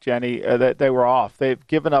bye week, Jenny, that they were off, they've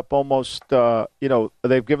given up almost,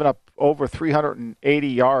 they've given up over 380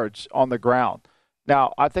 yards on the ground.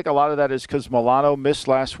 Now, I think a lot of that is because Milano missed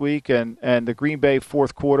last week, and the Green Bay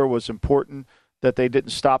fourth quarter was important. that they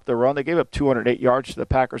didn't stop the run. They gave up 208 yards to the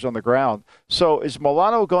Packers on the ground. So is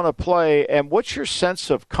Milano going to play, and what's your sense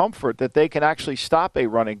of comfort that they can actually stop a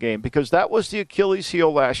running game? Because that was the Achilles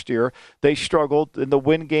heel last year. They struggled in the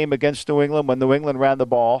win game against New England when New England ran the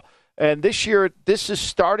ball. And this year, this is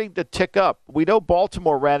starting to tick up. We know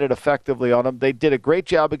Baltimore ran it effectively on them. They did a great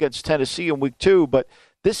job against Tennessee in week 2, but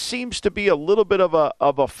this seems to be a little bit of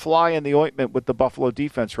a fly in the ointment with the Buffalo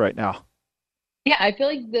defense right now. Yeah, I feel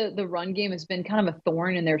like the run game has been kind of a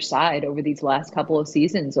thorn in their side over these last couple of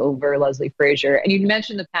seasons over Leslie Frazier. And you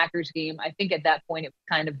mentioned the Packers game. I think at that point it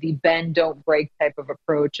was kind of the bend, don't break type of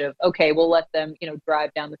approach of, okay, we'll let them,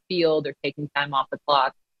 drive down the field or taking time off the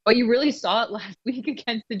clock. But you really saw it last week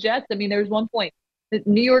against the Jets. I mean, there was one point that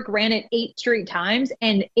New York ran it 8 straight times,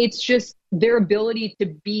 and it's just their ability to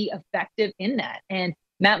be effective in that. And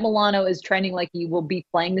Matt Milano is trending like he will be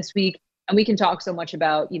playing this week. And we can talk so much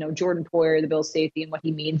about, Jordan Poyer, the Bills safety, and what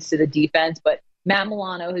he means to the defense. But Matt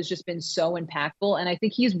Milano has just been so impactful. And I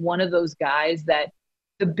think he's one of those guys that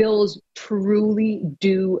the Bills truly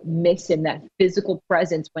do miss him, that physical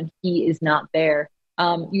presence when he is not there.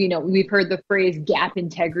 We've heard the phrase gap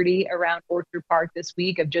integrity around Orchard Park this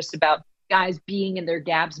week of just about guys being in their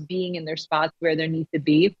gaps, being in their spots where they need to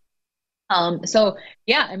be.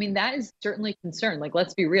 That is certainly a concern. Like,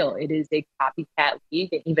 let's be real. It is a copycat league.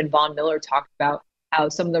 And even Von Miller talked about how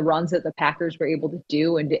some of the runs that the Packers were able to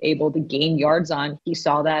do and able to gain yards on, he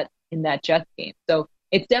saw that in that Jets game. So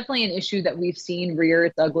it's definitely an issue that we've seen rear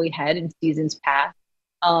its ugly head in seasons past.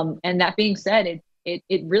 And that being said,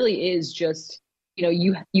 it really is just,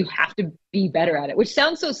 you have to be better at it, which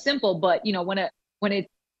sounds so simple, but when it's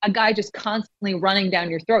a guy just constantly running down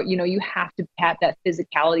your throat, you have to pat that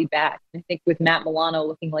physicality back. I think with Matt Milano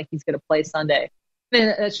looking like he's going to play Sunday,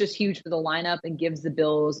 that's just huge for the lineup and gives the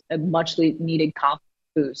Bills a much needed confidence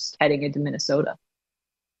boost heading into Minnesota.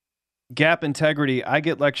 Gap integrity. I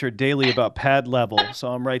get lectured daily about pad level, so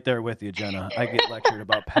I'm right there with you, Jenna. I get lectured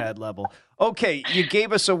about pad level. Okay, you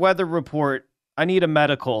gave us a weather report. I need a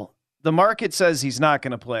medical. The market says he's not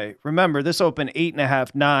going to play. Remember, this opened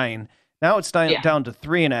 8.5, 9. Now it's down to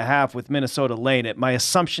 3.5 with Minnesota laying it. My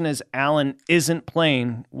assumption is Allen isn't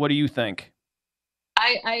playing. What do you think?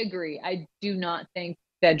 I agree. I do not think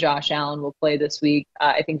that Josh Allen will play this week.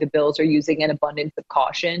 I think the Bills are using an abundance of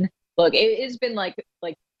caution. Look, it's been like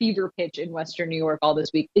fever pitch in Western New York all this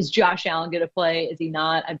week. Is Josh Allen going to play? Is he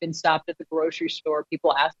not? I've been stopped at the grocery store,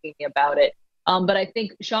 people asking me about it. But I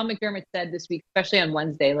think Sean McDermott said this week, especially on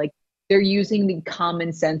Wednesday, they're using the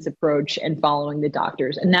common sense approach and following the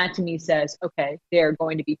doctors. And that to me says, okay, they're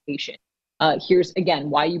going to be patient. Here's, again,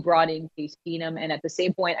 why you brought in Case Keenum. And at the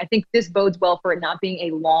same point, I think this bodes well for it not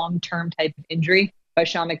being a long-term type of injury, by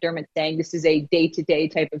Sean McDermott saying this is a day-to-day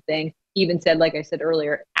type of thing. He even said, like I said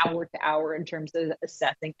earlier, hour to hour in terms of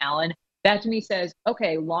assessing Allen. That to me says,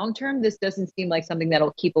 okay, long-term, this doesn't seem like something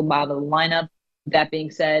that'll keep him out of the lineup. That being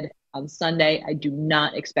said, on Sunday, I do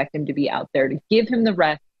not expect him to be out there. To give him the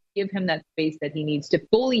rest, give him that space that he needs to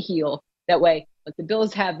fully heal. That way, the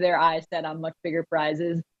Bills have their eyes set on much bigger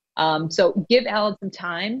prizes. So give Allen some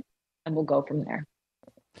time, and we'll go from there.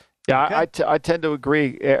 Yeah, okay. I tend to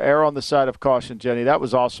agree. Err on the side of caution, Jenny. That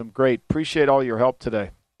was awesome. Great. Appreciate all your help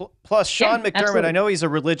today. Plus, Sean McDermott, absolutely. I know he's a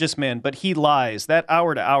religious man, but he lies. That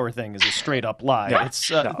hour-to-hour thing is a straight-up lie. Yeah. It's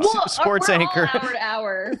sports we're anchor. All hour to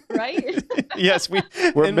hour, right? Yes,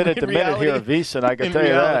 we're minute to minute here at VSiN. I can tell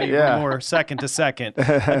you that. Yeah, we're more second to second.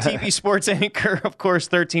 TV sports anchor, of course.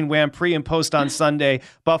 13 Wham pre and post on Sunday.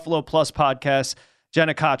 Buffalo Plus podcast.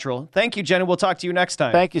 Jenna Cottrell. Thank you, Jenna. We'll talk to you next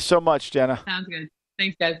time. Thank you so much, Jenna. Sounds good.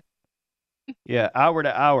 Thanks, guys. Yeah, hour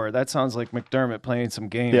to hour. That sounds like McDermott playing some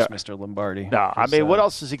games, yeah. Mr. Lombardi. No, I mean, what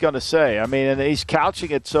else is he going to say? I mean, and he's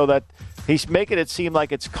couching it so that he's making it seem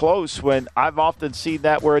like it's close when I've often seen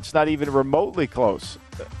that where it's not even remotely close.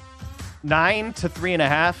 9 to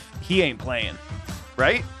 3.5, he ain't playing,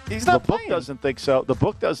 right? He's not playing. The book doesn't think so. The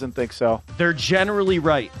book doesn't think so. They're generally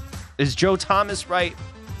right. Is Joe Thomas right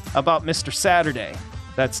about Mr. Saturday?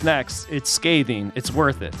 That's next. It's scathing. It's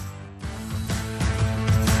worth it.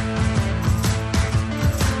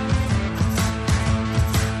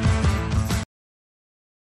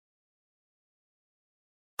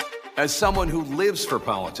 As someone who lives for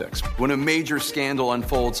politics, when a major scandal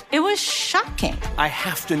unfolds, it was shocking. I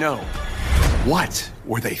have to know, what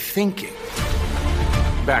were they thinking?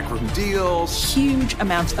 Backroom deals, huge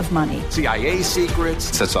amounts of money, CIA secrets,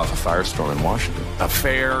 sets off a firestorm in Washington,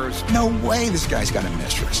 affairs. No way this guy's got a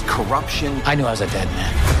mistress. Corruption. I knew I was a dead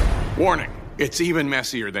man. Warning, it's even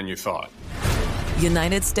messier than you thought.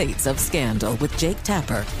 United States of Scandal with Jake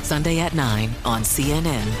Tapper, Sunday at 9 on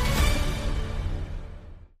CNN.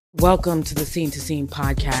 Welcome to the Scene to Scene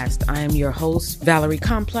podcast. I am your host, Valerie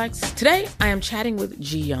Complex. Today, I am chatting with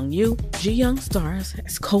Ji Young Yu. Ji Young stars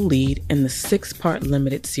as co-lead in the 6-part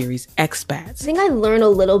limited series Expats. I think I learn a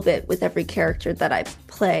little bit with every character that I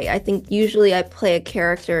play. I think usually I play a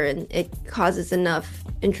character and it causes enough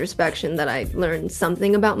introspection that I learn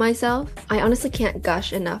something about myself. I honestly can't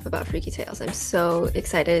gush enough about Freaky Tales. I'm so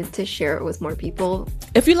excited to share it with more people.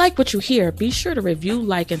 If you like what you hear, be sure to review,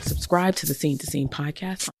 like, and subscribe to the Scene to Scene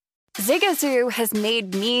podcast. Zigazoo has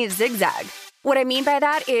made me zigzag. What I mean by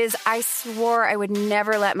that is I swore I would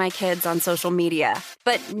never let my kids on social media,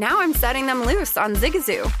 but now I'm setting them loose on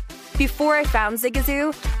Zigazoo. Before I found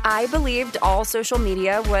Zigazoo, I believed all social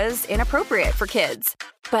media was inappropriate for kids.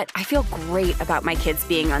 But I feel great about my kids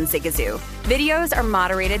being on Zigazoo. Videos are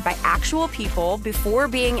moderated by actual people before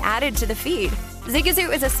being added to the feed.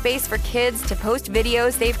 Zigazoo is a space for kids to post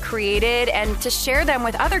videos they've created and to share them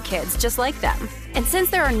with other kids just like them. And since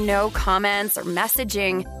there are no comments or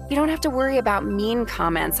messaging, you don't have to worry about mean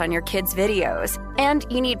comments on your kids' videos. And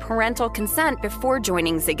you need parental consent before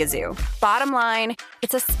joining Zigazoo. Bottom line,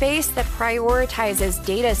 it's a space that prioritizes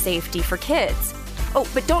data safety for kids. Oh,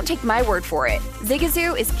 but don't take my word for it.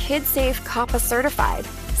 Zigazoo is KidSafe COPPA certified.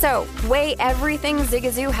 So weigh everything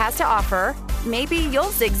Zigazoo has to offer. Maybe you'll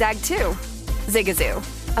zigzag too. Zigazoo,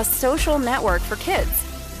 a social network for kids.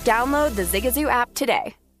 Download the Zigazoo app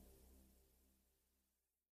today.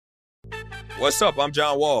 What's up? I'm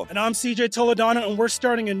John Wall. And I'm CJ Toledano, and we're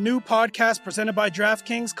starting a new podcast presented by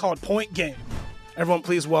DraftKings called Point Game. Everyone,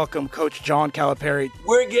 please welcome Coach John Calipari.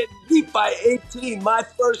 We're getting beat by 18. My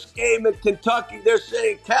first game in Kentucky, they're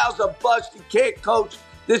saying Cal's a bust. He can't coach.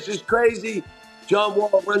 This is crazy. John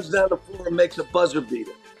Wall runs down the floor and makes a buzzer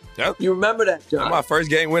beater. Yep. You remember that, John? That's my first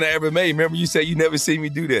game win I ever made. Remember you said you never seen me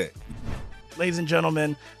do that. Ladies and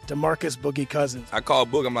gentlemen, DeMarcus Boogie Cousins. I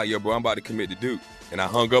called Boog. I'm like, yo, bro, I'm about to commit to Duke. And I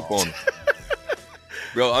hung up on him.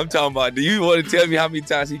 Bro, I'm talking about, do you want to tell me how many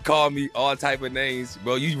times he called me all type of names?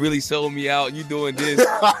 Bro, you really sold me out. You doing this.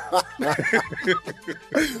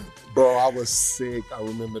 Bro, I was sick. I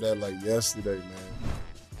remember that like yesterday, man.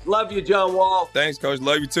 Love you, John Wall. Thanks, Coach.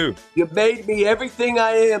 Love you, too. You made me everything I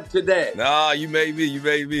am today. Nah, you made me. You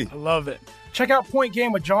made me. I love it. Check out Point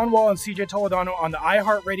Game with John Wall and CJ Toledano on the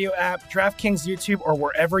iHeartRadio app, DraftKings YouTube, or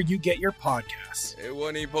wherever you get your podcasts. It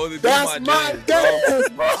wasn't even supposed to be That's my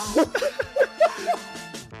game, bro.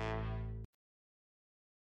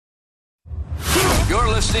 You're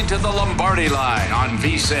listening to The Lombardi Line on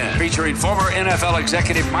VSiN, featuring former NFL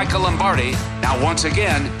executive Michael Lombardi. Now, once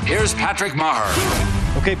again, here's Patrick Maher.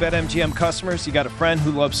 Okay, BetMGM customers, you got a friend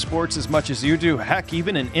who loves sports as much as you do. Heck,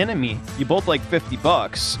 even an enemy. You both like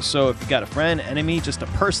 $50. So if you got a friend, enemy, just a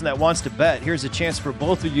person that wants to bet, here's a chance for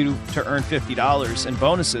both of you to earn $50 in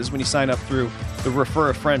bonuses when you sign up through the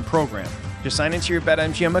Refer a Friend program. Just sign into your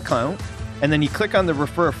BetMGM account, and then you click on the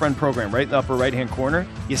Refer a Friend program right in the upper right-hand corner.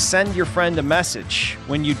 You send your friend a message.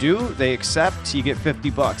 When you do, they accept, you get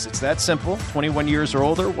 $50. It's that simple. 21 years or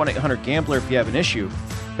older, 1-800-GAMBLER if you have an issue.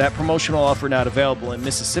 That promotional offer not available in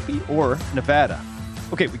Mississippi or Nevada.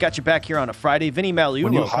 Okay, we got you back here on a Friday. Vinny Magliulo.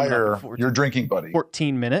 When you hire your drinking buddy.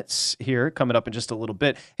 14 minutes here, coming up in just a little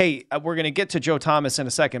bit. Hey, we're going to get to Joe Thomas in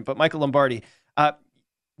a second, but Michael Lombardi,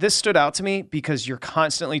 this stood out to me because you're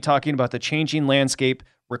constantly talking about the changing landscape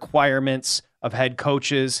requirements of head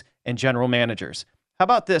coaches and general managers. How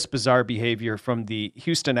about this bizarre behavior from the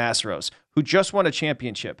Houston Astros, who just won a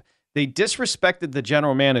championship? They disrespected the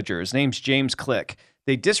general manager. His name's James Click.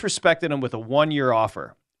 They disrespected him with a 1-year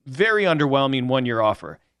offer. Very underwhelming 1-year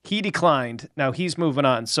offer. He declined. Now he's moving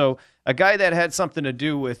on. So a guy that had something to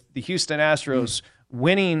do with the Houston Astros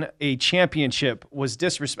winning a championship was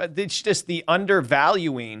disrespect. It's just the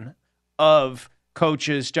undervaluing of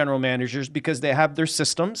coaches, general managers, because they have their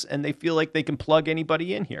systems and they feel like they can plug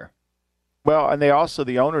anybody in here. Well, and the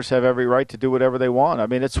owners have every right to do whatever they want. I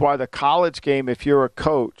mean, it's why the college game, if you're a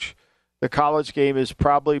coach, the college game is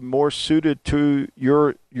probably more suited to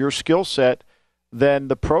your skill set than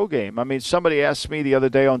the pro game. I mean, somebody asked me the other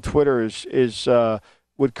day on Twitter,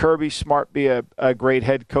 would Kirby Smart be a great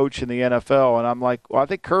head coach in the NFL? And I'm like, well, I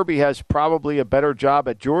think Kirby has probably a better job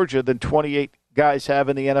at Georgia than 28 guys have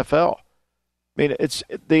in the NFL. I mean,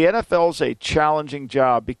 the NFL is a challenging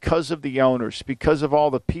job because of the owners, because of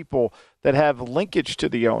all the people that have linkage to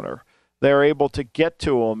the owner. They're able to get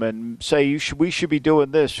to them and say, we should be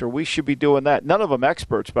doing this or we should be doing that. None of them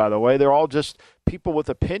experts, by the way. They're all just people with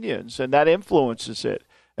opinions, and that influences it.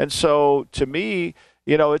 And so, to me,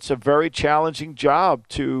 it's a very challenging job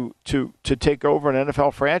to take over an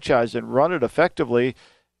NFL franchise and run it effectively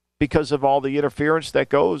because of all the interference that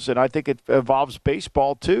goes. And I think it involves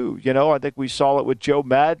baseball, too. I think we saw it with Joe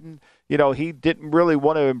Madden. He didn't really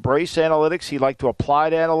want to embrace analytics. He liked to apply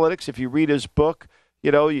to analytics. If you read his book,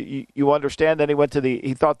 you understand. Then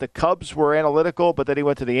he thought the Cubs were analytical, but then he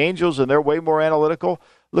went to the Angels, and they're way more analytical.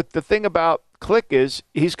 Look, the thing about Click is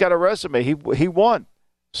he's got a resume. He won.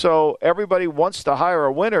 So everybody wants to hire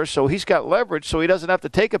a winner, so he's got leverage, so he doesn't have to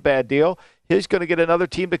take a bad deal. He's going to get another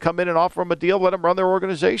team to come in and offer him a deal, let him run their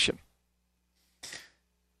organization.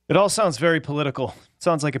 It all sounds very political. It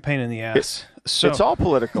sounds like a pain in the ass. It's all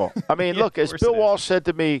political. I mean, look, as Bill Walsh said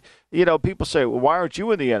to me, people say, well, why aren't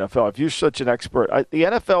you in the NFL if you're such an expert? The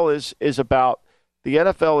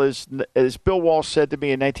NFL is, as Bill Walsh said to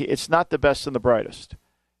me it's not the best and the brightest.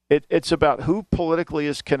 It's about who politically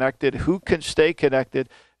is connected, who can stay connected,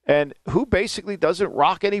 and who basically doesn't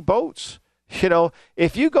rock any boats.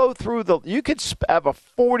 If you go through you could have a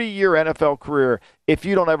 40-year NFL career if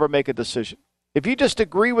you don't ever make a decision. If you just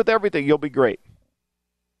agree with everything, you'll be great.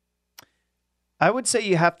 I would say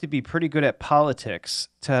you have to be pretty good at politics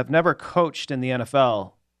to have never coached in the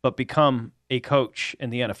NFL, but become a coach in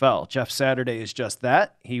the NFL. Jeff Saturday is just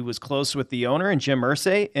that. He was close with the owner and Jim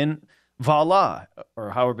Irsay, and voila,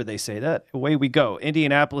 or however they say that. Away we go.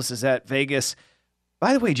 Indianapolis is at Vegas.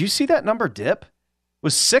 By the way, did you see that number dip? It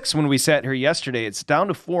was 6 when we sat here yesterday. It's down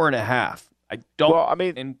to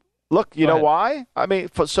 4.5. Look, you know why?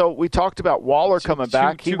 So we talked about Waller coming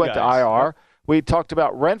back. He went to IR. Yep. We talked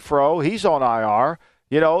about Renfro. He's on IR.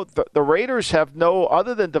 The Raiders have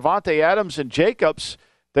other than Devontae Adams and Jacobs,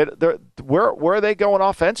 where are they going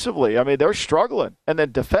offensively? They're struggling. And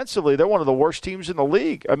then defensively, they're one of the worst teams in the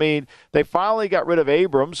league. They finally got rid of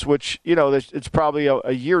Abrams, which, it's probably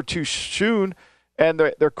a year too soon. And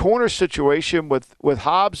their corner situation with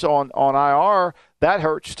Hobbs on IR, that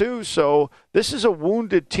hurts too. So this is a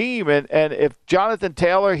wounded team. And if Jonathan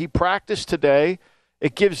Taylor, he practiced today,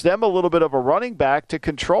 it gives them a little bit of a running back to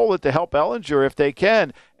control it, to help Ellinger if they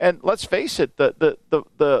can. And let's face it, the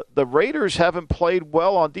Raiders haven't played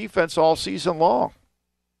well on defense all season long.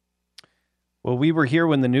 Well, we were here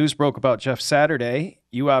when the news broke about Jeff Saturday.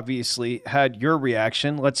 You obviously had your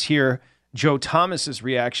reaction. Let's hear Joe Thomas's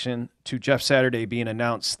reaction to Jeff Saturday being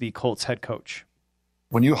announced the Colts head coach.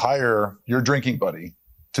 When you hire your drinking buddy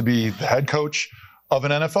to be the head coach of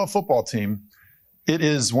an NFL football team, it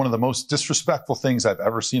is one of the most disrespectful things I've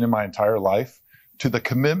ever seen in my entire life to the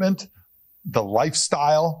commitment, the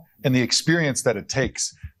lifestyle, and the experience that it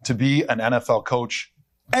takes to be an NFL coach,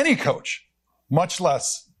 any coach, much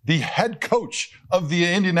less the head coach of the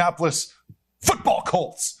Indianapolis football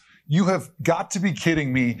Colts. You have got to be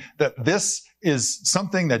kidding me that this is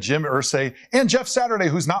something that Jim Irsay and Jeff Saturday,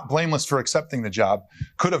 who's not blameless for accepting the job,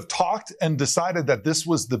 could have talked and decided that this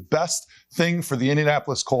was the best thing for the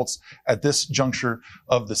Indianapolis Colts at this juncture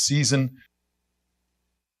of the season.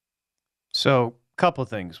 So, a couple of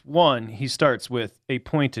things. One, he starts with a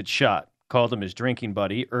pointed shot, called him his drinking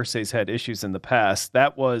buddy. Irsay's had issues in the past.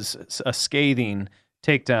 That was a scathing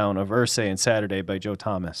takedown of Irsay and Saturday by Joe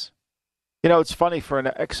Thomas. It's funny for an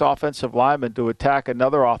ex-offensive lineman to attack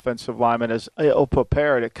another offensive lineman as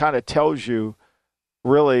ill-prepared. It kind of tells you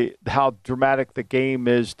really how dramatic the game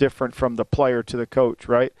is, different from the player to the coach,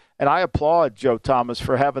 right? And I applaud Joe Thomas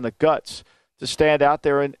for having the guts to stand out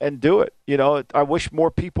there and do it. I wish more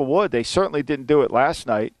people would. They certainly didn't do it last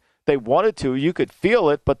night. They wanted to. You could feel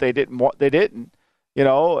it, but they didn't.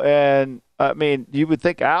 And you would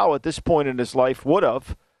think Al at this point in his life would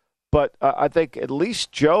have. But I think at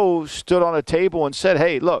least Joe stood on a table and said,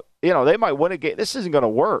 hey, look, they might win a game. This isn't going to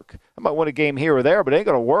work. I might win a game here or there, but it ain't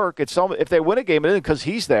going to work. If they win a game, it isn't because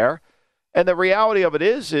he's there. And the reality of it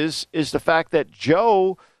is the fact that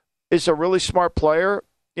Joe is a really smart player.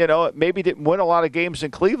 Maybe didn't win a lot of games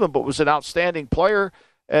in Cleveland, but was an outstanding player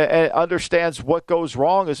and understands what goes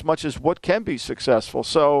wrong as much as what can be successful.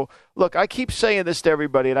 So, look, I keep saying this to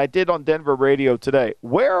everybody, and I did on Denver radio today.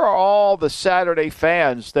 Where are all the Saturday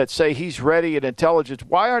fans that say he's ready and intelligent?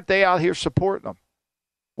 Why aren't they out here supporting him?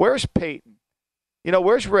 Where's Peyton?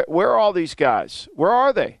 Where are all these guys? Where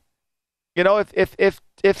are they?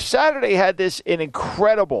 If Saturday had this an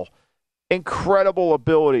incredible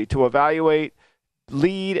ability to evaluate,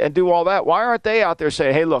 lead, and do all that, why aren't they out there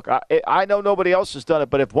saying, hey, look, I know nobody else has done it,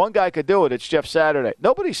 but if one guy could do it, it's Jeff Saturday.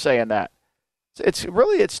 Nobody's saying that.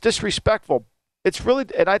 It's disrespectful. It's really,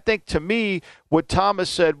 and I think to me, what Thomas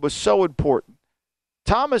said was so important.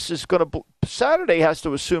 Saturday has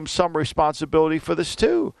to assume some responsibility for this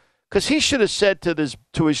too, because he should have said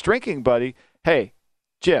to his drinking buddy, hey,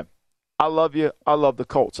 Jim, I love you. I love the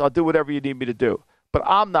Colts. I'll do whatever you need me to do. But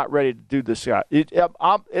I'm not ready to do this, guy.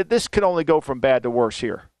 This can only go from bad to worse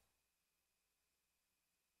here.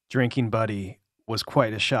 Drinking buddy was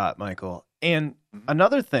quite a shot, Michael. And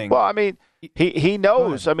Another thing. Well, I mean, he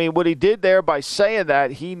knows. I mean, what he did there by saying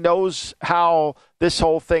that, he knows how this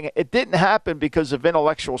whole thing, it didn't happen because of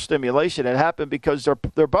intellectual stimulation. It happened because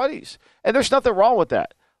they're buddies. And there's nothing wrong with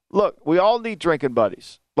that. Look, we all need drinking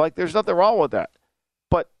buddies. Like, there's nothing wrong with that.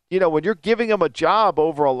 But, when you're giving them a job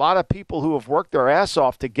over a lot of people who have worked their ass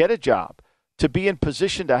off to get a job, to be in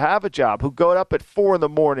position to have a job, who go up at 4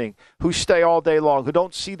 a.m, who stay all day long, who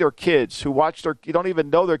don't see their kids, who you don't even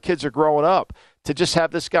know their kids are growing up, to just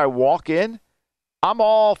have this guy walk in, I'm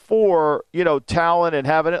all for, talent and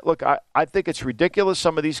having it. Look, I think it's ridiculous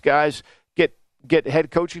some of these guys get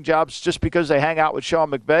head coaching jobs just because they hang out with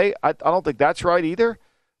Sean McVay. I don't think that's right either.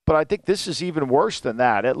 But I think this is even worse than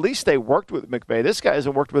that. At least they worked with McVay. This guy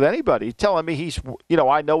hasn't worked with anybody. He's telling me he's,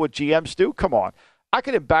 I know what GMs do. Come on. I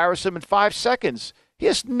could embarrass him in 5 seconds. He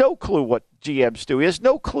has no clue what GMs do. He has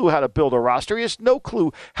no clue how to build a roster. He has no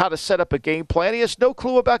clue how to set up a game plan. He has no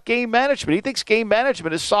clue about game management. He thinks game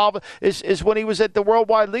management is when he was at the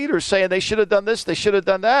Worldwide Leaders saying they should have done this, they should have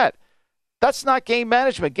done that. That's not game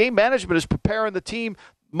management. Game management is preparing the team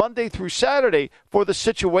Monday through Saturday for the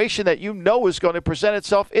situation that is going to present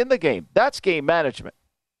itself in the game. That's game management.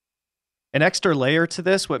 An extra layer to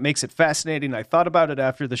this, what makes it fascinating, I thought about it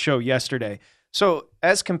after the show yesterday. So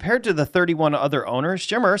as compared to the 31 other owners,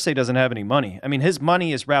 Jim Irsay doesn't have any money. I mean, his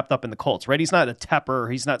money is wrapped up in the Colts, right? He's not a Tepper.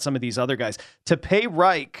 He's not some of these other guys. To pay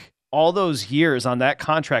Reich all those years on that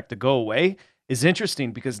contract to go away is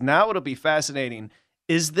interesting, because now it'll be fascinating.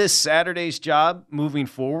 Is this Saturday's job moving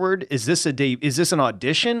forward? Is this an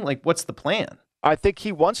audition? Like, what's the plan? I think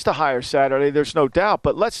he wants to hire Saturday. There's no doubt,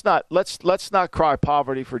 but let's not cry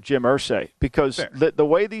poverty for Jim Irsay, because the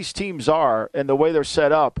way these teams are and the way they're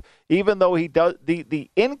set up, even though he does the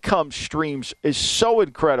income streams is so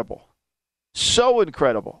incredible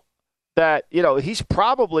that he's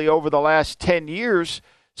probably over the last 10 years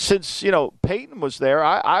since Peyton was there,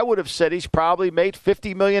 I would have said he's probably made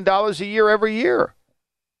 $50 million a year every year.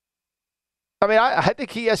 I mean, I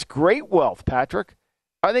think he has great wealth, Patrick.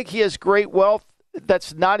 I think he has great wealth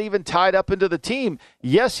that's not even tied up into the team.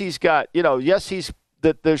 Yes, he's got,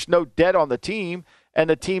 there's no debt on the team, and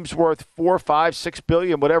the team's worth $4, $5, $6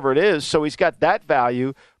 billion, whatever it is. So he's got that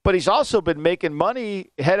value, but he's also been making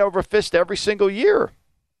money head over fist every single year.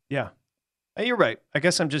 Yeah, you're right. I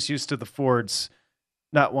guess I'm just used to the Fords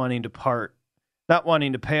not wanting to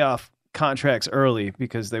pay off contracts early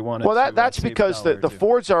because they want to. Well, that's because the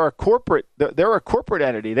Fords are a corporate. They're a corporate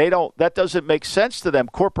entity. That doesn't make sense to them.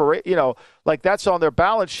 Corporate, like that's on their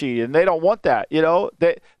balance sheet, and they don't want that.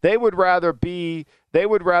 They would rather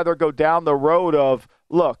go down the road of,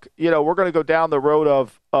 look, we're going to go down the road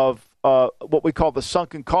of what we call the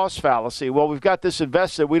sunken cost fallacy. Well, we've got this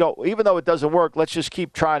invested. We don't, even though it doesn't work, let's just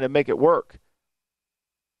keep trying to make it work.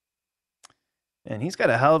 And he's got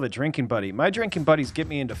a hell of a drinking buddy. My drinking buddies get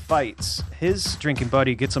me into fights. His drinking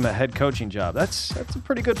buddy gets him a head coaching job. That's a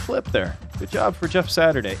pretty good flip there. Good job for Jeff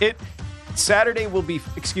Saturday. Sunday will be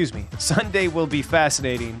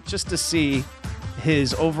fascinating just to see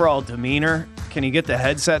his overall demeanor. Can he get the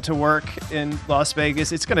headset to work in Las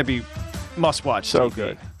Vegas? It's going to be must-watch So TV.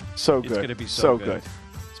 Good. So good. It's going to be so good.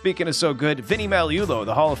 Speaking of so good, Vinny Magliulo,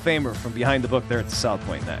 the Hall of Famer from Behind the Book there at the South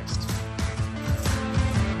Point next.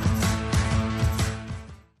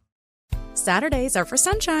 Saturdays are for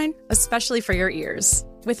sunshine, especially for your ears.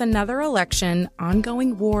 With another election,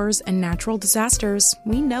 ongoing wars, and natural disasters,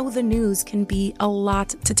 we know the news can be a lot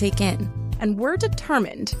to take in. And we're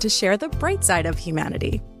determined to share the bright side of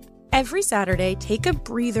humanity. Every Saturday, take a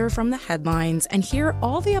breather from the headlines and hear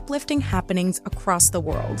all the uplifting happenings across the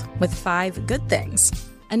world with 5 Good Things,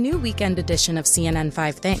 a new weekend edition of CNN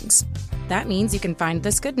 5 Things. That means you can find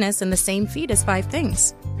this goodness in the same feed as 5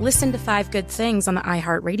 Things. Listen to 5 Good Things on the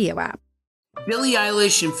iHeartRadio app. Billie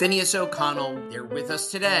Eilish and Phineas O'Connell, they're with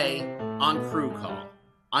us today on Crew Call.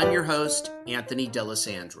 I'm your host, Anthony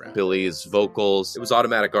D'Alessandro. Billie's vocals, it was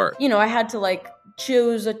automatic art. I had to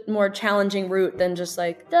choose a more challenging route than just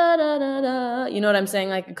da da da da. You know what I'm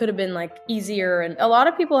saying? It could have been easier. And a lot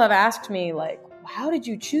of people have asked me how did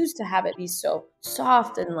you choose to have it be so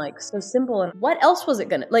soft and so simple? And what else was it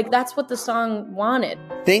gonna that's what the song wanted.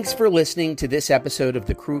 Thanks for listening to this episode of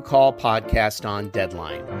the Crew Call podcast on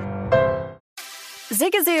Deadline.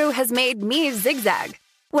 Zigazoo has made me zigzag.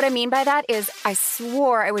 What I mean by that is I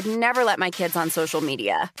swore I would never let my kids on social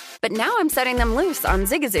media. But now I'm setting them loose on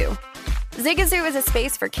Zigazoo. Zigazoo is a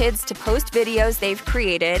space for kids to post videos they've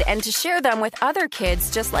created and to share them with other kids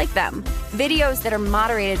just like them. Videos that are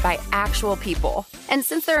moderated by actual people. And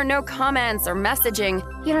since there are no comments or messaging,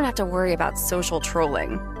 you don't have to worry about social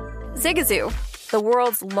trolling. Zigazoo, the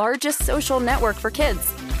world's largest social network for kids.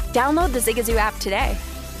 Download the Zigazoo app today.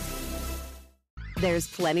 There's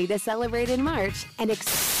plenty to celebrate in March and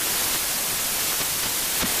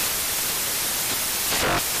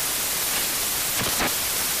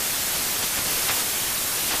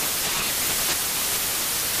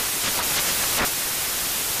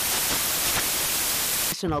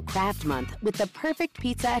National Craft Month with the perfect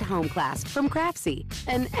pizza at home class from Craftsy.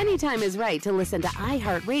 And anytime is right to listen to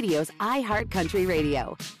iHeartRadio's iHeart Country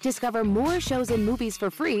Radio. Discover more shows and movies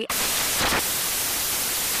for free